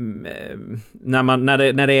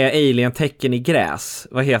när det är alien-tecken i gräs,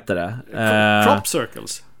 vad heter det?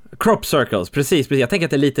 Crop circles, precis. Jag tänker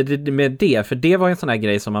att det är lite med det, för det var en sån här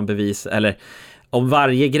grej som man eller om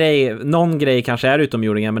varje grej, någon grej kanske är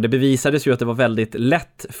utomjordingar, men det bevisades ju att det var väldigt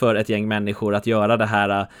lätt för ett gäng människor att göra det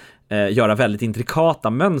här, göra väldigt intrikata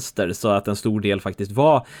mönster så att en stor del faktiskt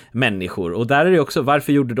var människor. Och där är det också,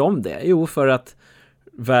 varför gjorde de det? Jo, för att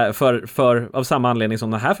av samma anledning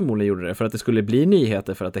som den här förmodligen gjorde det, för att det skulle bli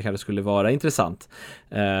nyheter, för att det kanske skulle vara intressant,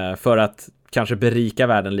 för att kanske berika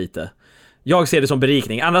världen lite. Jag ser det som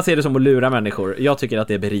berikning, andra ser det som att lura människor. Jag tycker att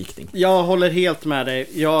det är berikning. Jag håller helt med dig.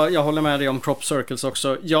 Jag håller med dig om crop circles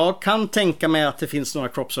också. Jag kan tänka mig att det finns några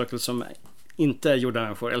crop circles som inte är gjorda av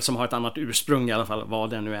människor, eller som har ett annat ursprung i alla fall, vad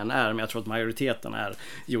det nu än är, men jag tror att majoriteten är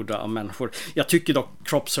gjorda av människor. Jag tycker dock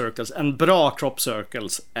crop circles, en bra crop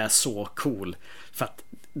circles är så cool för att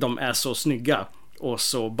de är så snygga och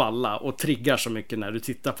så balla och triggar så mycket när du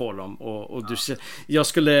tittar på dem och du ser,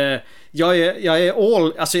 jag är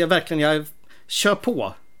all, alltså jag kör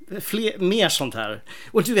på mer sånt här.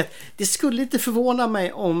 Och du vet, det skulle inte förvåna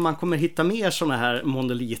mig om man kommer hitta mer såna här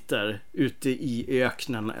monoliter ute i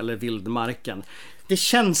öknen eller vildmarken. Det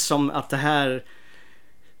känns som att det här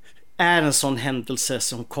är en sån händelse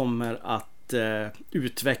som kommer att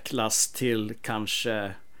utvecklas till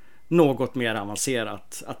kanske något mer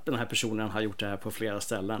avancerat. Att den här personen har gjort det här på flera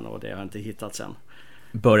ställen och det har inte hittats än.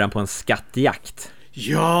 Början på en skattjakt.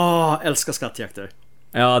 Ja, älskar skattjakter.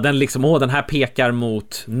 Ja, den liksom, den här pekar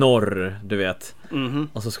mot norr, du vet.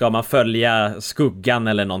 Och så ska man följa skuggan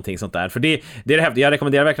eller någonting sånt där. För det är det häftiga. Jag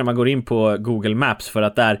rekommenderar verkligen att man går in på Google Maps, för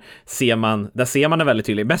att där ser man den väldigt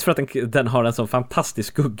tydligt. Mest för att den har en sån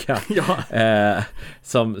fantastisk skugga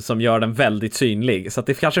som gör den väldigt synlig. Så att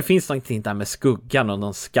det kanske finns någonting där med skuggan och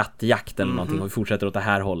någon skattjakt eller någonting, om vi fortsätter åt det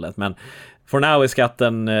här hållet. Men for now är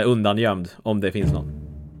skatten undangömd, om det finns någon.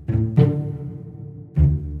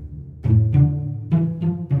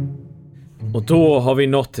 Och då har vi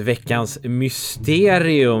nått veckans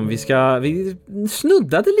mysterium. Vi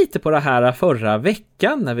snuddade lite på det här förra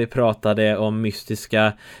veckan när vi pratade om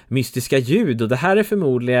mystiska ljud. Och det här är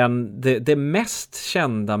förmodligen det mest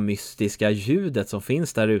kända mystiska ljudet som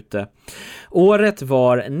finns där ute. Året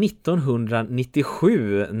var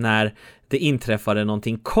 1997 när det inträffade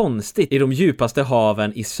någonting konstigt i de djupaste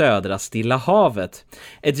haven i södra Stilla havet.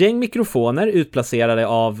 Ett gäng mikrofoner utplacerade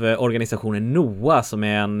av organisationen NOAA, som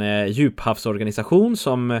är en djuphavsorganisation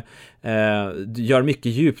som gör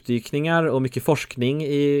mycket djupdykningar och mycket forskning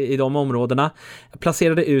i de områdena. De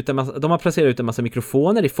har placerat ut en massa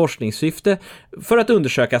mikrofoner i forskningssyfte för att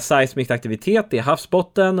undersöka seismisk aktivitet i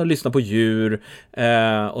havsbotten och lyssna på djur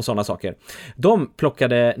och sådana saker. De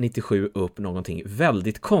plockade 97 upp någonting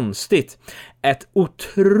väldigt konstigt. Ett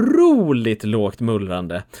otroligt lågt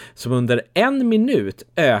mullrande som under 1 minut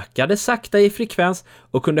ökade sakta i frekvens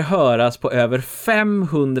och kunde höras på över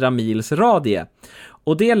 500 mils radie.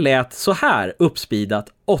 Och det lät så här uppspeedat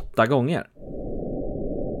 8 gånger.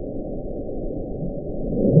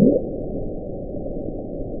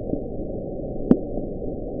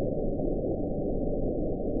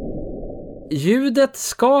 Ljudet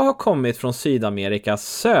ska ha kommit från Sydamerikas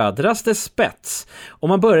södraste spets, och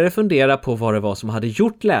man började fundera på vad det var som hade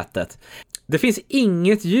gjort lätet. Det finns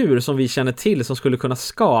inget djur som vi känner till som skulle kunna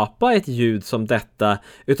skapa ett ljud som detta,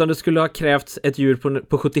 utan det skulle ha krävts ett djur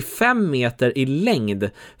på 75 meter i längd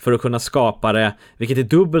för att kunna skapa det, vilket är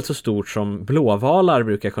dubbelt så stort som blåvalar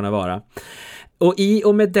brukar kunna vara. Och i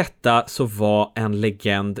och med detta så var en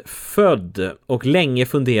legend född, och länge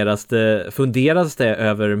funderades det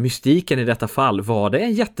över mystiken i detta fall. Var det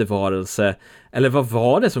en jättevarelse, eller vad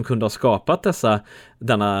var det som kunde ha skapat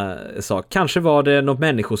denna sak? Kanske var det något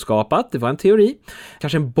människoskapat, det var en teori.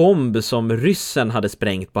 Kanske en bomb som ryssen hade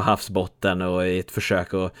sprängt på havsbotten och i ett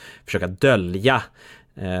försöka dölja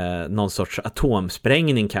någon sorts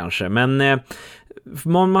atomsprängning kanske. Men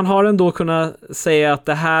man har ändå kunnat säga att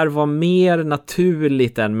det här var mer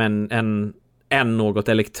naturligt än något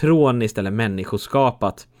elektroniskt eller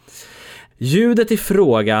människoskapat. Ljudet i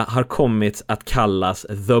fråga har kommit att kallas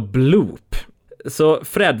The Bloop. Så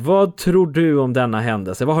Fred, vad tror du om denna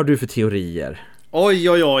händelse? Vad har du för teorier?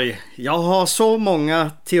 Oj. Jag har så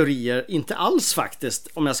många teorier. Inte alls faktiskt,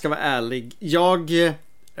 om jag ska vara ärlig.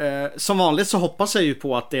 Som vanligt så hoppas jag ju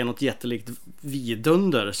på att det är något jättelikt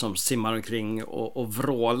vidunder som simmar omkring och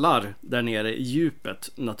vrålar där nere i djupet,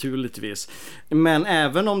 naturligtvis. Men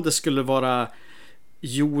även om det skulle vara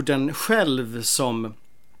jorden själv som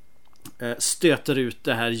stöter ut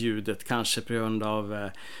det här ljudet, kanske på grund av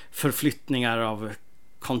förflyttningar av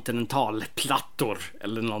kontinentalplattor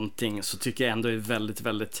eller någonting, så tycker jag ändå är väldigt,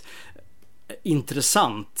 väldigt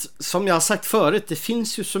intressant. Som jag har sagt förut, det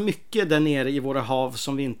finns ju så mycket där nere i våra hav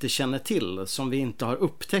som vi inte känner till, som vi inte har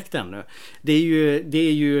upptäckt ännu. Det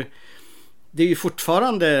är ju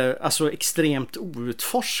fortfarande alltså extremt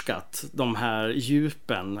outforskat, de här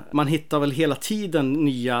djupen. Man hittar väl hela tiden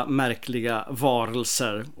nya märkliga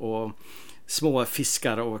varelser och små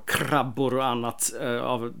fiskar och krabbor och annat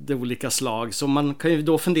av de olika slag. Så man kan ju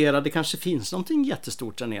då fundera, det kanske finns någonting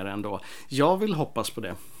jättestort där nere ändå. Jag vill hoppas på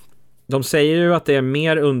det. De säger ju att det är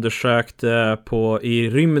mer undersökt i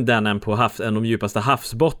rymden än än de djupaste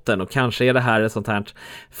havsbotten, och kanske är det här ett sånt här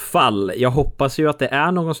fall. Jag hoppas ju att det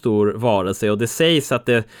är någon stor varelse, och det sägs att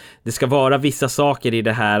det ska vara vissa saker i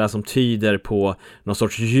det här som tyder på någon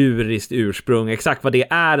sorts djuriskt ursprung. Exakt vad det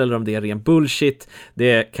är eller om det är ren bullshit,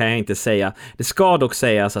 det kan jag inte säga. Det ska dock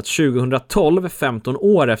sägas att 2012, 15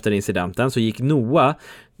 år efter incidenten, så gick NOAA,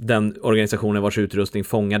 den organisationen vars utrustning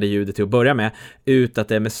fångade ljudet till att börja med, ut att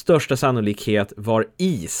det med största sannolikhet var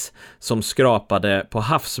is som skrapade på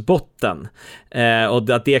havsbotten, och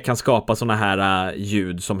att det kan skapa såna här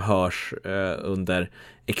ljud som hörs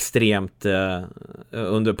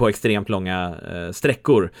på extremt långa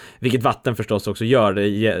sträckor, vilket vatten förstås också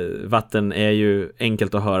gör. Vatten är ju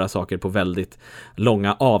enkelt att höra saker på väldigt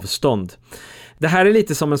långa avstånd. Det här är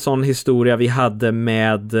lite som en sån historia vi hade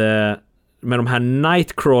med de här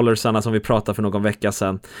nightcrawlersarna som vi pratade för någon vecka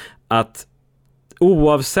sedan, att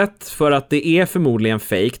oavsett, för att det är förmodligen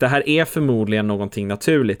fake, det här är förmodligen någonting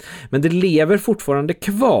naturligt, men det lever fortfarande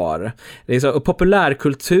kvar. Det är så, och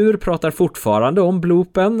populärkultur pratar fortfarande om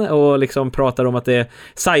bloopen, och liksom pratar om att det är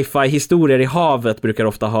sci-fi historier i havet brukar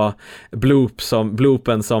ofta ha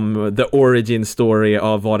bloopen som the origin story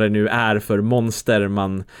av vad det nu är för monster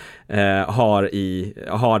man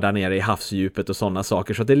har där nere i havsdjupet och sådana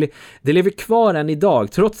saker. Så det lever kvar än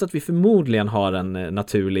idag, trots att vi förmodligen har en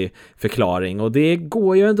naturlig förklaring, och det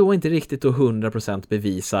går ju ändå inte riktigt att 100%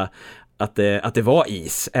 bevisa att det var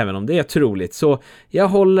is, även om det är troligt. Så jag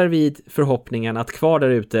håller vid förhoppningen att kvar där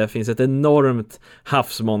ute finns ett enormt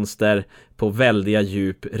havsmonster på väldiga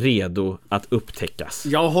djup redo att upptäckas.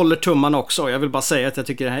 Jag håller tumman också. Jag vill bara säga att jag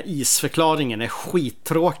tycker den här isförklaringen är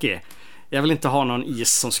skittråkig. Jag vill inte ha någon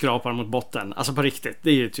is som skrapar mot botten. Alltså på riktigt. Det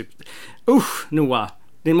är ju typ... Noah.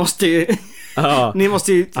 Ni måste ju... Ja. Ni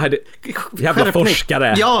måste ju... Jävla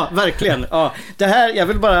forskare. Ja, verkligen. Ja. Det här, jag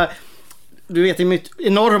vill bara... Du vet, i mitt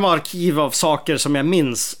enorma arkiv av saker som jag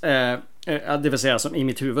minns... det vill säga som i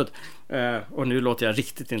mitt huvud. Och nu låter jag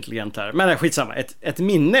riktigt intelligent här. Men skitsamma. Ett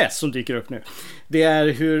minne som dyker upp nu. Det är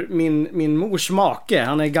hur min mors make,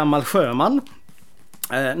 han är gammal sjöman.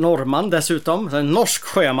 Norrman dessutom, en norsk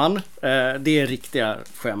sjöman, det är riktiga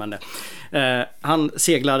sjömän. Han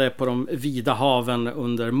seglade på de vida haven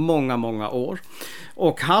under många år,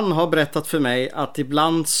 och han har berättat för mig att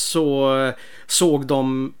ibland så såg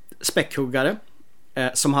de späckhuggare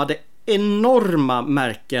som hade enorma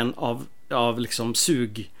märken av liksom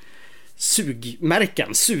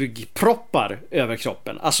sugmärken, sugproppar över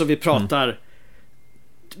kroppen. Alltså vi pratar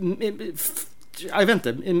jag vet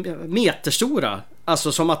inte, meterstora.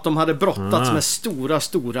 Alltså som att de hade brottats med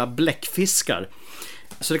stora bläckfiskar.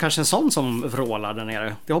 Så det är kanske en sån som vrålar där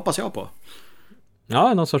nere. Det hoppas jag på.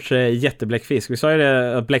 Ja, någon sorts jättebläckfisk. Vi sa ju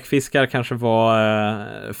det, att bläckfiskar kanske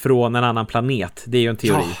var från en annan planet. Det är ju en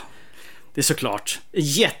teori. Ja, det är såklart.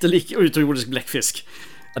 Jättelik utomjordisk bläckfisk.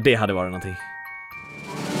 Ja, det hade varit någonting.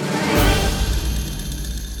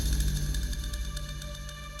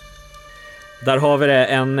 Där har vi det,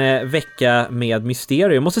 en vecka med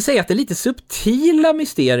mysterium. Jag måste säga att det är lite subtila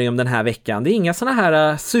mysterium den här veckan. Det är inga såna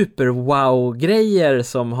här super-wow-grejer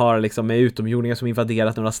som har liksom med utomjordingar som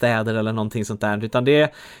invaderat några städer eller någonting sånt där. Utan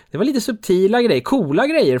det var lite subtila grejer, coola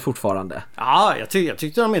grejer fortfarande. Ja, jag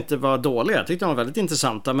tyckte de inte var dåliga. Jag tyckte de var väldigt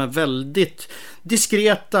intressanta, men väldigt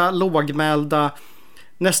diskreta, lågmälda,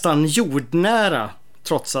 nästan jordnära,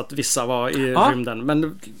 trots att vissa var i rymden.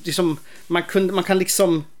 Men liksom, man kan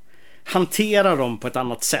liksom hantera dem på ett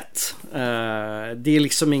annat sätt. Det är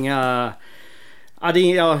liksom inga...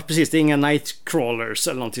 precis, det är inga nightcrawlers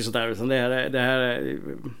eller någonting sådär, utan det här är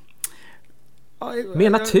mer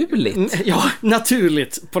naturligt. Ja,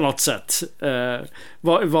 naturligt på något sätt.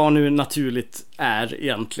 Vad nu naturligt är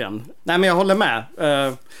egentligen. Nej, men jag håller med.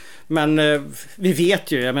 Men vi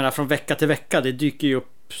vet ju, jag menar, från vecka till vecka, det dyker ju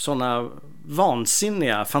upp sådana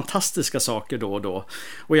vansinniga, fantastiska saker då och då.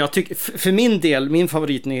 Och jag tycker, för min del, min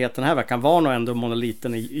favoritnyhet den här veckan var nog ändå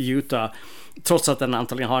monoliten i Utah. Trots att den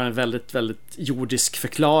antagligen har en väldigt, väldigt jordisk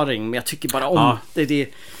förklaring. Men jag tycker bara om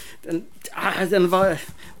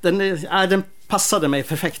den passade mig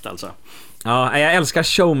perfekt alltså. Ja, jag älskar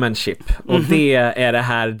showmanship. Och det är det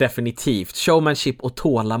här definitivt. Showmanship och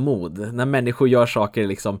tålamod. När människor gör saker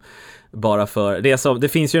liksom bara för... Det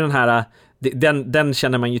finns ju den här... Den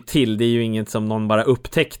känner man ju till. Det är ju inget som någon bara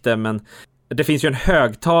upptäckte, men det finns ju en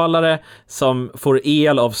högtalare som får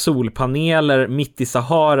el av solpaneler mitt i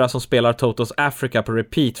Sahara som spelar Totos Africa på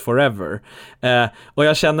repeat forever. Och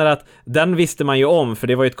jag känner att den visste man ju om, för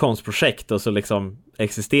det var ju ett konstprojekt och så liksom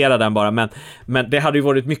existerade den bara. Men det hade ju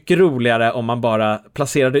varit mycket roligare om man bara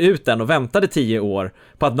placerade ut den och väntade 10 år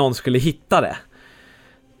på att någon skulle hitta det.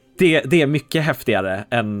 Det är mycket häftigare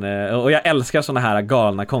än, och jag älskar såna här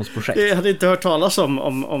galna konstprojekt. Jag hade inte hört talas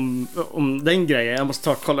om den grejen. Jag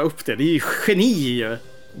måste kolla upp det. Det är ju geni ju.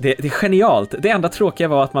 Det är genialt. Det enda tråkiga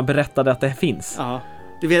var att man berättade att det finns. Ja,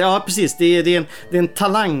 ja precis. Det är en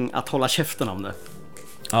talang att hålla käften om det.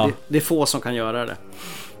 Ja. Det är få som kan göra det.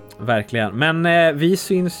 Verkligen. Men vi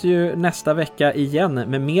syns ju nästa vecka igen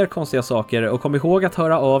med mer konstiga saker. Och kom ihåg att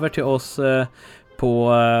höra av er till oss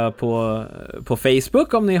på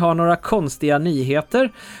Facebook om ni har några konstiga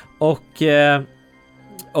nyheter. Och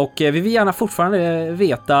vi vill gärna fortfarande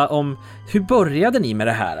veta om hur började ni med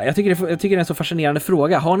det här? Jag tycker det är en så fascinerande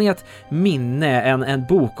fråga. Har ni ett minne, en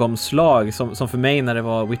bokomslag som för mig när det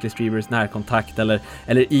var Whitley Strieber's Närkontakt eller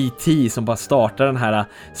E.T. som bara startade den här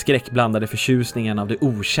skräckblandade förtjusningen av det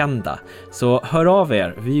okända? Så hör av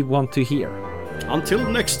er. We want to hear. Until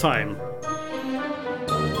next time.